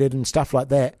moderated and stuff like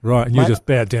that. Right, and you just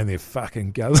bowed down their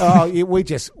fucking guts. Oh, yeah, we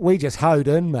just hoed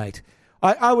in, mate.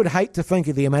 I would hate to think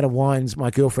of the amount of wines my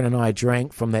girlfriend and I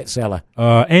drank from that cellar.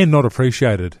 And not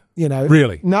appreciated.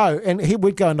 Really? No, and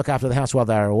we'd go and look after the house while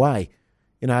they were away.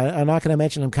 You know, and I can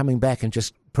imagine him coming back and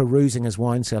just perusing his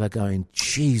wine cellar going,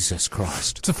 Jesus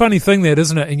Christ. It's a funny thing, that,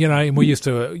 isn't it? And, and we used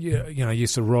to,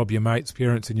 used to rob your mates'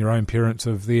 parents and your own parents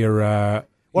of their, their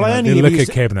liquor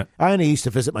cabinet. I only used to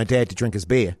visit my dad to drink his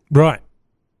beer. Right.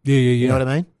 Yeah. You know what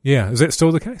I mean? Yeah. Is that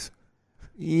still the case?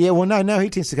 Yeah, well, no, he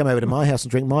tends to come over to my house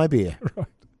and drink my beer.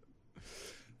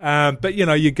 Right. But,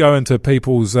 you go into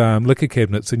people's liquor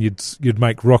cabinets and you'd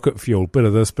make rocket fuel, bit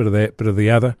of this, bit of that, bit of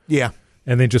the other. Yeah.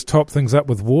 And then just top things up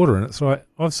with water. And it's like,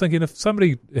 I was thinking, if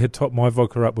somebody had topped my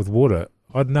vodka up with water,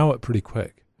 I'd know it pretty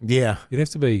quick. Yeah. You'd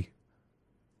have to be,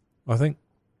 I think,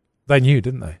 they knew,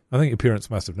 didn't they? I think your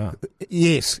parents must have known.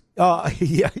 Yes. Oh,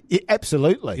 yeah,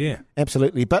 absolutely. Yeah.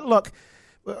 Absolutely. But look,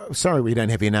 sorry we don't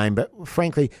have your name, but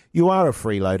frankly, you are a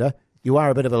freeloader. You are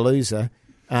a bit of a loser.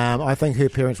 I think her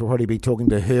parents will probably be talking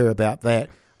to her about that.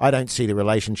 I don't see the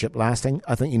relationship lasting.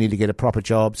 I think you need to get a proper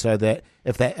job so that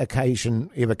if that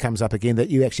occasion ever comes up again, that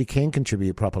you actually can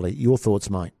contribute properly. Your thoughts,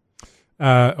 mate?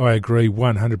 I agree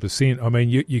 100%. I mean,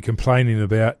 you're complaining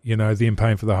about, them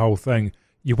paying for the whole thing.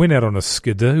 You went out on a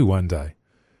skidoo one day.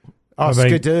 Oh,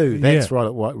 skidoo. That's right.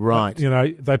 Right.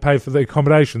 They pay for the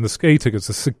accommodation, the ski tickets,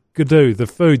 the skidoo, the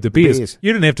food, the beers.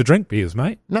 You didn't have to drink beers,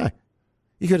 mate. No.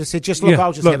 You could have said, "Just look,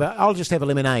 I'll just have a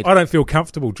lemonade." I don't feel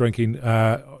comfortable drinking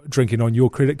on your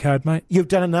credit card, mate. You've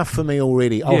done enough for me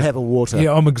already. I'll have a water.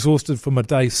 Yeah, I'm exhausted from a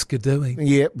day skidooing.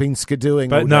 Yeah, been skidooing.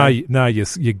 But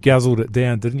you guzzled it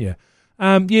down, didn't you?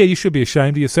 You should be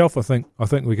ashamed of yourself. I think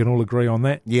we can all agree on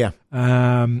that. Yeah.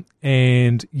 I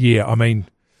mean,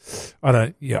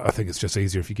 I think it's just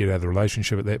easier if you get out of the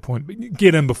relationship at that point. But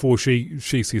get in before she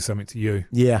says something to you.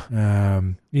 Yeah.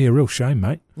 Real shame,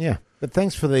 mate. Yeah. But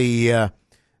thanks for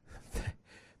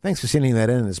thanks for sending that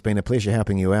in. It's been a pleasure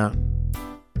helping you out.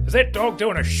 Is that dog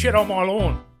doing a shit on my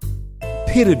lawn?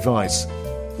 Pet Advice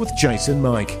with Jason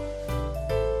Mike.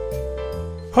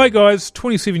 Hi guys,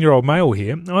 27-year-old male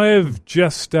here. I have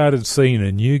just started seeing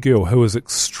a new girl who is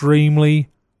extremely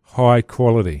high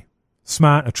quality,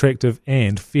 smart, attractive,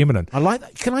 and feminine. I like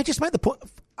that. Can I just make the point?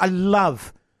 I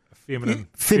love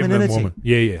femininity. Woman.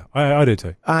 Yeah, I do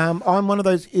too. I'm one of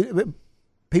those.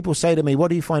 People say to me, "What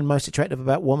do you find most attractive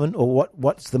about women, or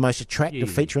what's the most attractive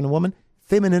feature in a woman?"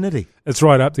 Femininity. It's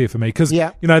right up there for me because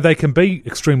they can be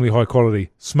extremely high quality,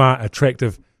 smart,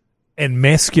 attractive, and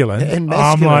masculine.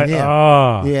 I'm like,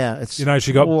 it's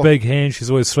she got big hands. She's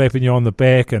always slapping you on the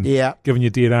back and giving you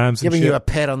dead arms, giving you a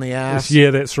pat on the ass.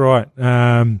 Yeah, that's right.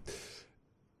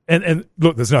 And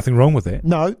look, there's nothing wrong with that.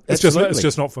 No, it's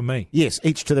just not for me. Yes,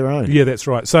 each to their own. Yeah, that's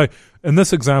right. So in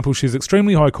this example, she's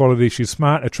extremely high quality. She's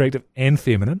smart, attractive, and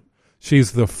feminine.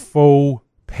 She's the full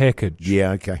package.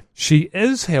 Yeah, okay. She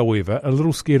is, however, a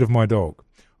little scared of my dog.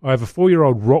 I have a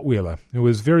 4-year-old Rottweiler who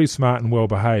is very smart and well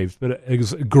behaved, but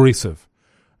is aggressive.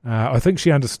 I think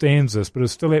she understands this, but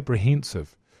is still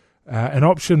apprehensive. An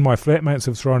option my flatmates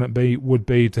have thrown at me would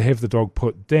be to have the dog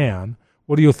put down.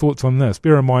 What are your thoughts on this?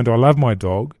 Bear in mind, I love my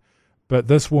dog, but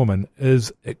this woman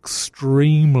is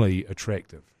extremely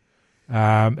attractive.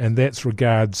 And that's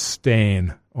regards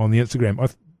Stan on the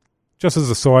Instagram. Just as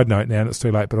a side note now, and it's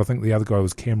too late, but I think the other guy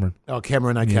was Cameron. Oh,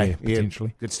 Cameron, okay. Yeah,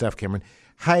 potentially. Good stuff, Cameron.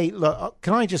 Hey, look,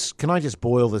 can I just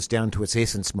boil this down to its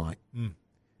essence, Mike?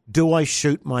 Do I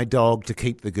shoot my dog to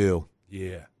keep the girl?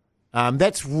 Yeah.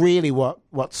 That's really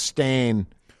what Stan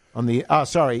on the... Oh,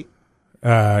 sorry.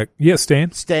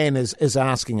 Stan. Stan is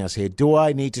asking us here. Do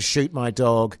I need to shoot my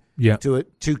dog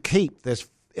to keep this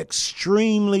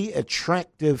extremely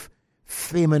attractive,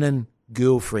 feminine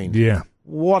girlfriend? Yeah.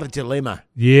 What a dilemma.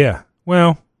 Yeah.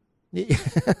 Well...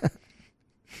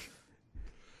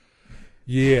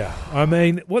 Yeah. I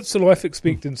mean, what's the life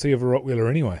expectancy of a Rottweiler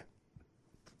anyway?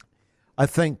 I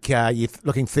think you're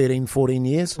looking 13, 14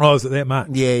 years. Oh, is it that much?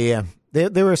 Yeah.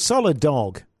 They're a solid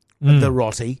dog, the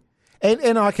Rottie.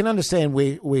 And I can understand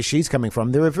where she's coming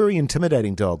from. They're a very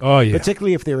intimidating dog. Oh, yeah.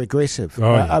 Particularly if they're aggressive.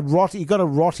 Oh, yeah. A Rottie, you got a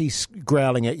Rottie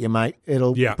growling at you, mate.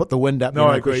 It'll put the wind up. No,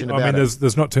 I agree. I mean,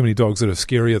 there's not too many dogs that are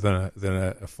scarier than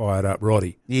a fired up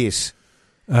Rottie. Yes.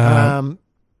 But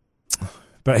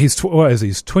he's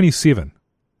 27.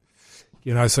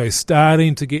 So he's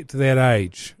starting to get to that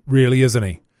age, really, isn't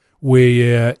he?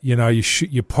 Where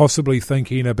you're possibly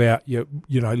thinking about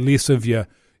less of your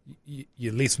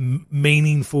less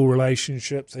meaningful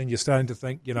relationships, and you're starting to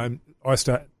think, I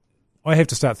have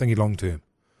to start thinking long term.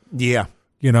 Yeah.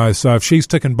 So if she's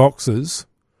ticking boxes,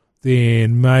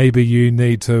 then maybe you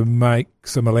need to make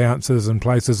some allowances in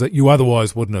places that you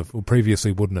otherwise wouldn't have, or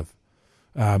previously wouldn't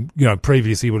have.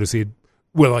 Previously you would have said,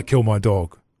 will I kill my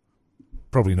dog?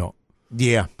 Probably not.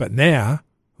 Yeah. But now,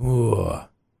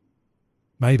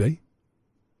 maybe.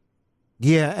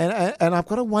 Yeah, and I've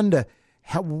got to wonder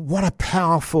what a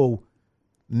powerful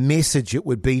message it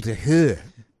would be to her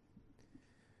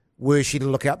were she to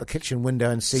look out the kitchen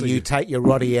window and see you take your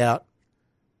Roddy out,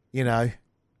 you know,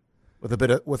 with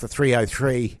a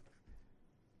 303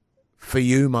 for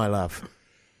you, my love.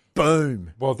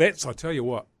 Boom. Well, I tell you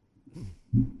what.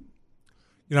 You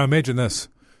know, imagine this.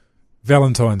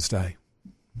 Valentine's Day.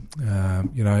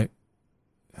 You know,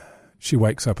 she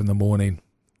wakes up in the morning.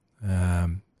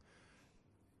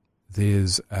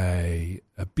 There's a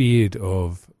bed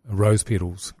of rose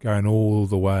petals going all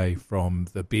the way from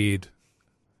the bed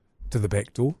to the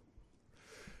back door.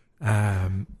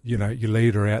 You know, you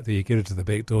lead her out there, you get her to the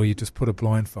back door, you just put a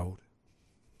blindfold.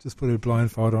 Just put a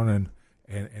blindfold on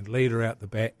and lead her out the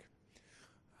back.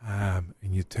 And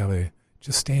you tell her,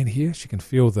 just stand here. She can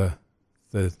feel the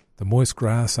moist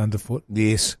grass underfoot.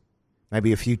 Yes.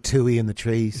 Maybe a few tui in the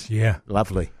trees. Yeah.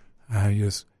 Lovely. You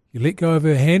let go of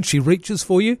her hand. She reaches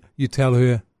for you. You tell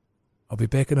her, I'll be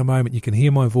back in a moment. You can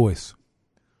hear my voice.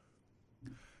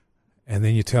 And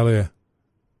then you tell her,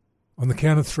 on the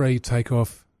count of 3, take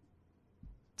off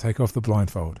the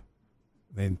blindfold.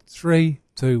 Then 3,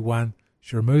 2, 1.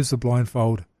 She removes the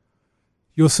blindfold.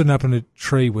 You're sitting up in a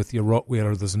tree with your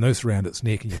Rottweiler. There's a noose around its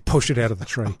neck, and you push it out of the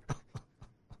tree.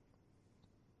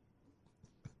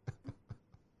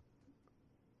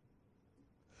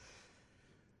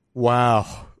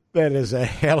 Wow, that is a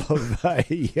hell of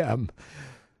a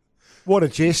what a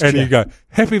gesture! And you go,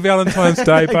 "Happy Valentine's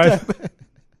Day, babe."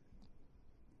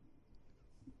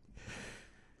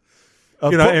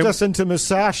 I've booked us into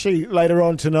Musashi later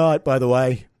on tonight, by the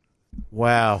way.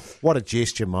 Wow, what a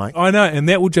gesture, Mike. I know, and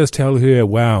that will just tell her,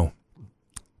 wow,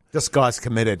 this guy's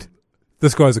committed.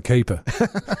 This guy's a keeper.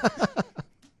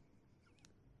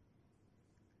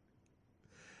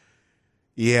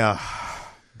 Yeah,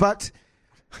 but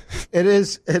it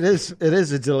is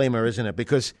a dilemma, isn't it?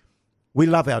 Because we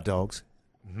love our dogs,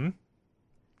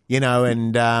 you know,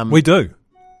 and we do.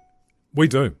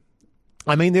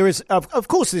 I mean, there is, of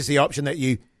course, there's the option that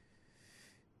you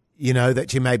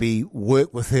that you maybe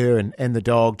work with her and the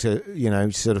dog to, you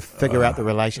know, sort of figure out the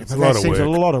relationship. It's a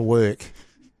lot of work.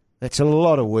 That's a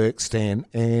lot of work, Stan.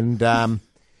 And,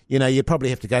 you know, you'd probably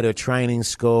have to go to a training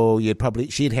school.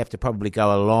 She'd have to probably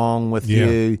go along with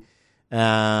you.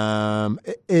 It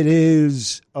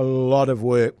is a lot of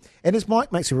work. And as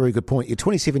Mike makes a very good point, you're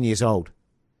 27 years old.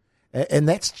 And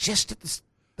that's just at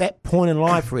that point in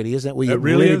life, really, isn't it? Where you're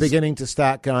really beginning to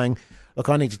start going, look,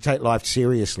 I need to take life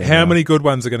seriously. How many good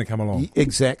ones are going to come along?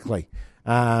 Exactly.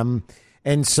 And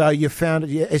so you found,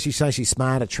 as you say, she's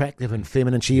smart, attractive, and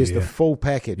feminine. She is the full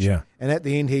package. Yeah. And at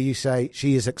the end here, you say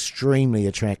she is extremely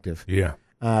attractive. Yeah.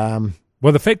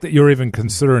 Well, the fact that you're even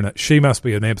considering it, she must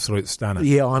be an absolute stunner.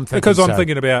 Yeah, I'm thinking because I'm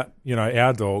thinking about, you know,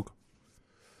 our dog.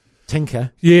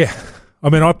 Tinker. Yeah. I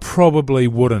mean, I probably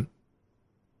wouldn't.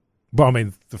 But, I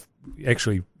mean,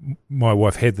 actually, my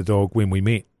wife had the dog when we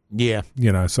met. Yeah.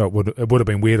 You know, so it would have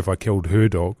been weird if I killed her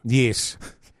dog. Yes.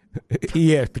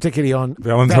 Yeah, particularly on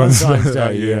Valentine's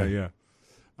Day. Yeah.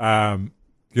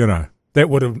 You know, that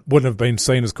wouldn't have been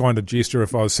seen as kind of gesture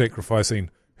if I was sacrificing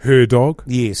her dog.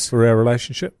 Yes. For our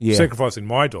relationship. Yeah. Sacrificing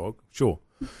my dog, sure.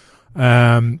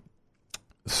 So,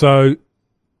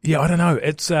 yeah, I don't know.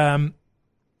 It's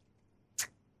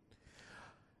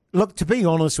Look, to be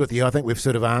honest with you, I think we've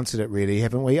sort of answered it, really,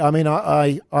 haven't we? I mean,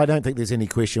 I don't think there's any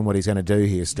question what he's going to do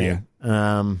here, Stan.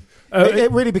 Yeah.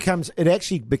 It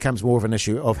actually becomes more of an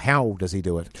issue of how does he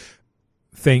do it.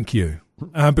 Thank you,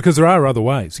 because there are other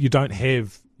ways. You can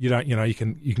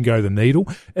go the needle.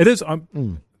 It is,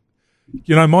 you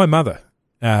know, my mother,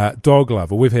 dog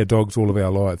lover. We've had dogs all of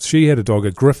our lives. She had a dog,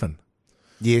 a Griffin.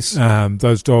 Yes.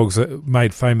 Those dogs are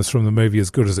made famous from the movie As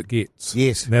Good As It Gets.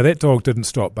 Yes. Now, that dog didn't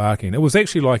stop barking. It was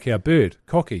actually like our bird,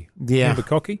 Cocky. Yeah. Remember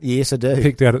Cocky? Yes, I do.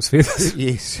 Picked out its feathers.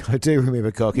 Yes, I do remember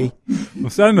Cocky.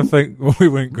 I'm starting to think we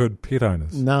weren't good pet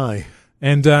owners. No.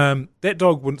 And that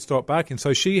dog wouldn't stop barking,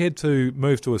 so she had to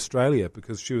move to Australia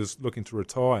because she was looking to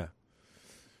retire.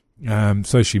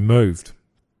 So she moved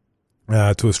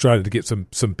to Australia to get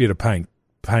some better paying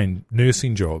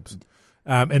nursing jobs.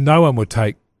 And no one would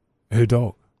take her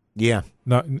dog. Yeah.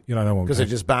 No one. Because it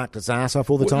just barked its ass off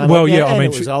all the time. Well, yeah, I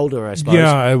mean, it was older, I suppose.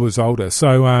 Yeah, it was older.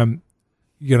 So,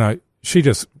 she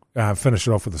just finished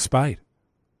it off with a spade.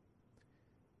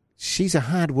 She's a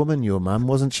hard woman, your mum,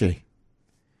 wasn't she?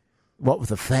 What with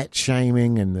the fat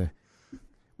shaming and the...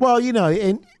 Well, you know,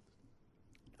 and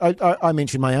I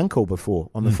mentioned my uncle before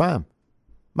on the farm.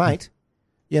 Mate,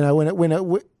 you know,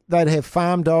 when they'd have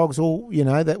farm dogs all, you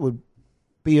know, that would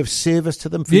be of service to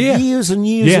them for years and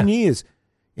years and years.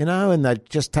 You know, and they'd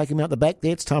just take him out the back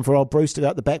there. It's time for old Bruce to go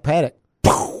out the back paddock.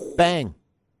 Bang.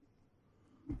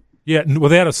 Yeah,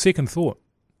 without a second thought.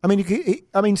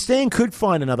 I mean, Stan could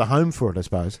find another home for it, I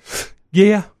suppose.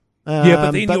 Yeah.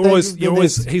 But then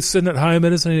he's he's sitting at home,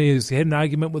 isn't he? He's had an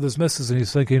argument with his missus, and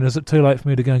he's thinking, "Is it too late for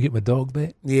me to go and get my dog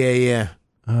back?" Yeah.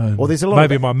 Well, there's a lot.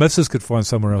 Maybe my missus could find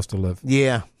somewhere else to live.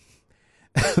 Yeah,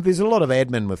 there's a lot of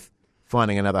admin with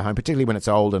finding another home, particularly when it's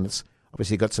old and it's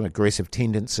obviously got some aggressive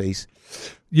tendencies.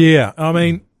 Yeah, I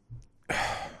mean,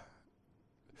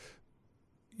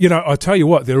 I tell you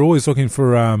what, they're always looking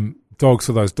for dogs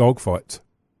for those dog fights.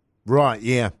 Right.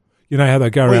 Yeah. You know how they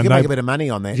go Well, around. you can make a bit of money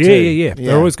on that. Yeah, too. yeah.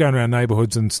 They're always going around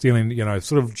neighbourhoods and stealing,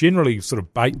 generally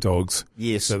bait dogs.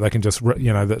 Yes. So they can just,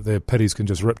 that their pitties can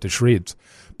just rip to shreds.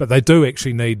 But they do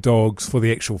actually need dogs for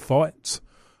the actual fights.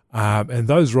 And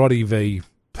those Roddy v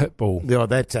Pitbull. Oh,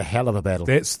 that's a hell of a battle.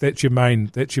 That's your main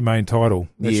title.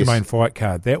 That's Yes. your main fight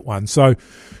card. That one. So,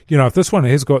 if this one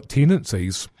has got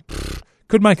tendencies,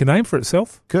 could make a name for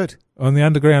itself. Good On the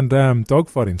underground dog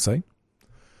fighting scene.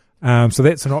 So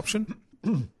that's an option.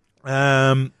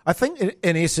 I think,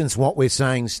 in essence, what we're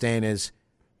saying, Stan, is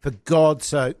for God's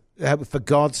sake,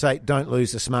 don't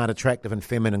lose a smart, attractive, and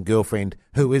feminine girlfriend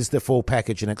who is the full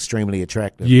package and extremely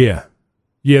attractive. Yeah,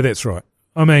 that's right.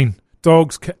 I mean,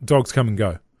 dogs come and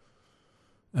go.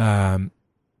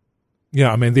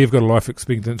 They've got a life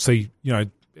expectancy,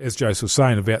 as Jose was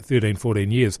saying, about 13,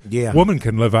 14 years. Yeah. Women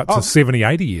can live up to 70,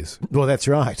 80 years. Well, that's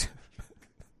right.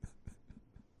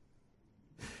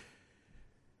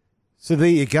 So there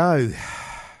you go.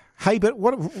 Hey, but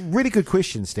what a really good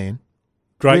question, Stan.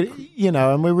 Great.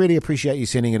 And we really appreciate you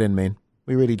sending it in, man.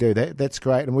 We really do. That's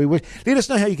great. And let us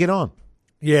know how you get on.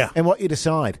 Yeah. And what you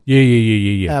decide.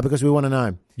 Yeah. Because we want to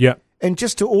know. Yeah. And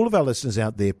just to all of our listeners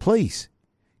out there, please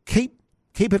keep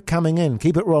it coming in,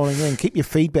 keep it rolling in, keep your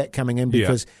feedback coming in,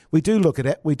 because we do look at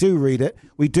it, we do read it,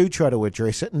 we do try to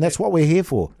address it, and that's what we're here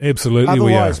for. Absolutely,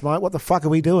 Otherwise, we are. mate, what the fuck are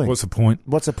we doing? What's the point?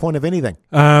 What's the point of anything?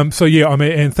 And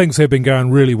things have been going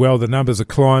really well. The numbers are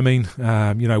climbing.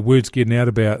 Word's getting out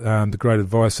about the great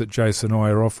advice that Jason and I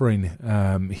are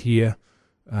offering here.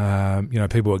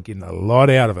 People are getting a lot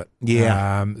out of it.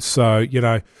 Yeah.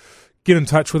 Get in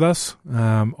touch with us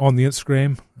on the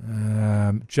Instagram,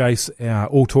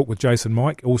 All Talk with Jason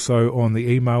Mike. Also on the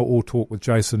email,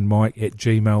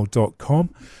 alltalkwithjasonmike@gmail.com.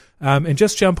 And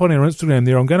just jump on our Instagram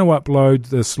there. I'm going to upload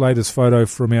this latest photo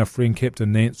from our friend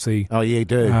Captain Nancy. Oh, yeah,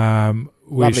 do.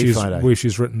 Where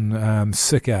she's written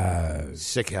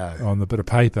sicko on the bit of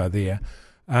paper there.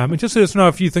 And just let us know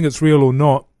if you think it's real or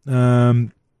not.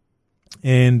 We'll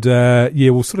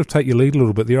sort of take your lead a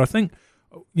little bit there. I think,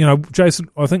 Jason,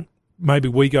 maybe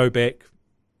we go back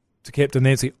to Captain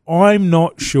Nancy. I'm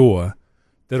not sure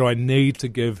that I need to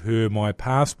give her my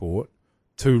passport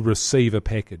to receive a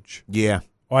package. Yeah.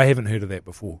 I haven't heard of that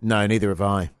before. No, neither have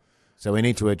I. So we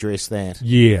need to address that.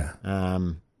 Yeah.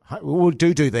 We'll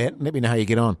do that. Let me know how you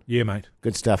get on. Yeah, mate.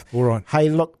 Good stuff. All right. Hey,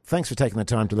 look, thanks for taking the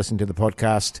time to listen to the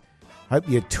podcast. Hope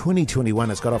your 2021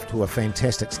 has got off to a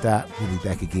fantastic start. We'll be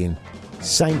back again.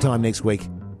 Same time next week.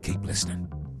 Keep listening.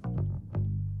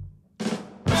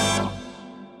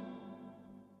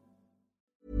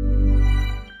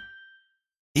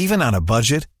 Even on a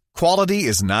budget, quality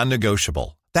is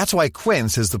non-negotiable. That's why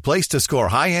Quince is the place to score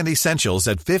high-end essentials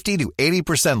at 50 to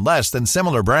 80% less than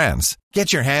similar brands.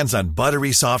 Get your hands on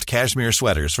buttery soft cashmere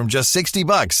sweaters from just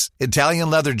 $60, Italian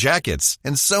leather jackets,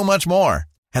 and so much more.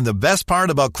 And the best part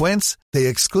about Quince, they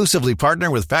exclusively partner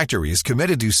with factories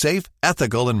committed to safe,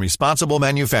 ethical, and responsible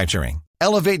manufacturing.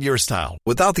 Elevate your style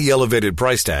without the elevated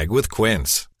price tag with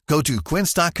Quince. Go to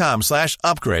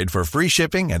quince.com/upgrade for free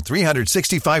shipping and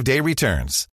 365-day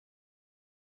returns.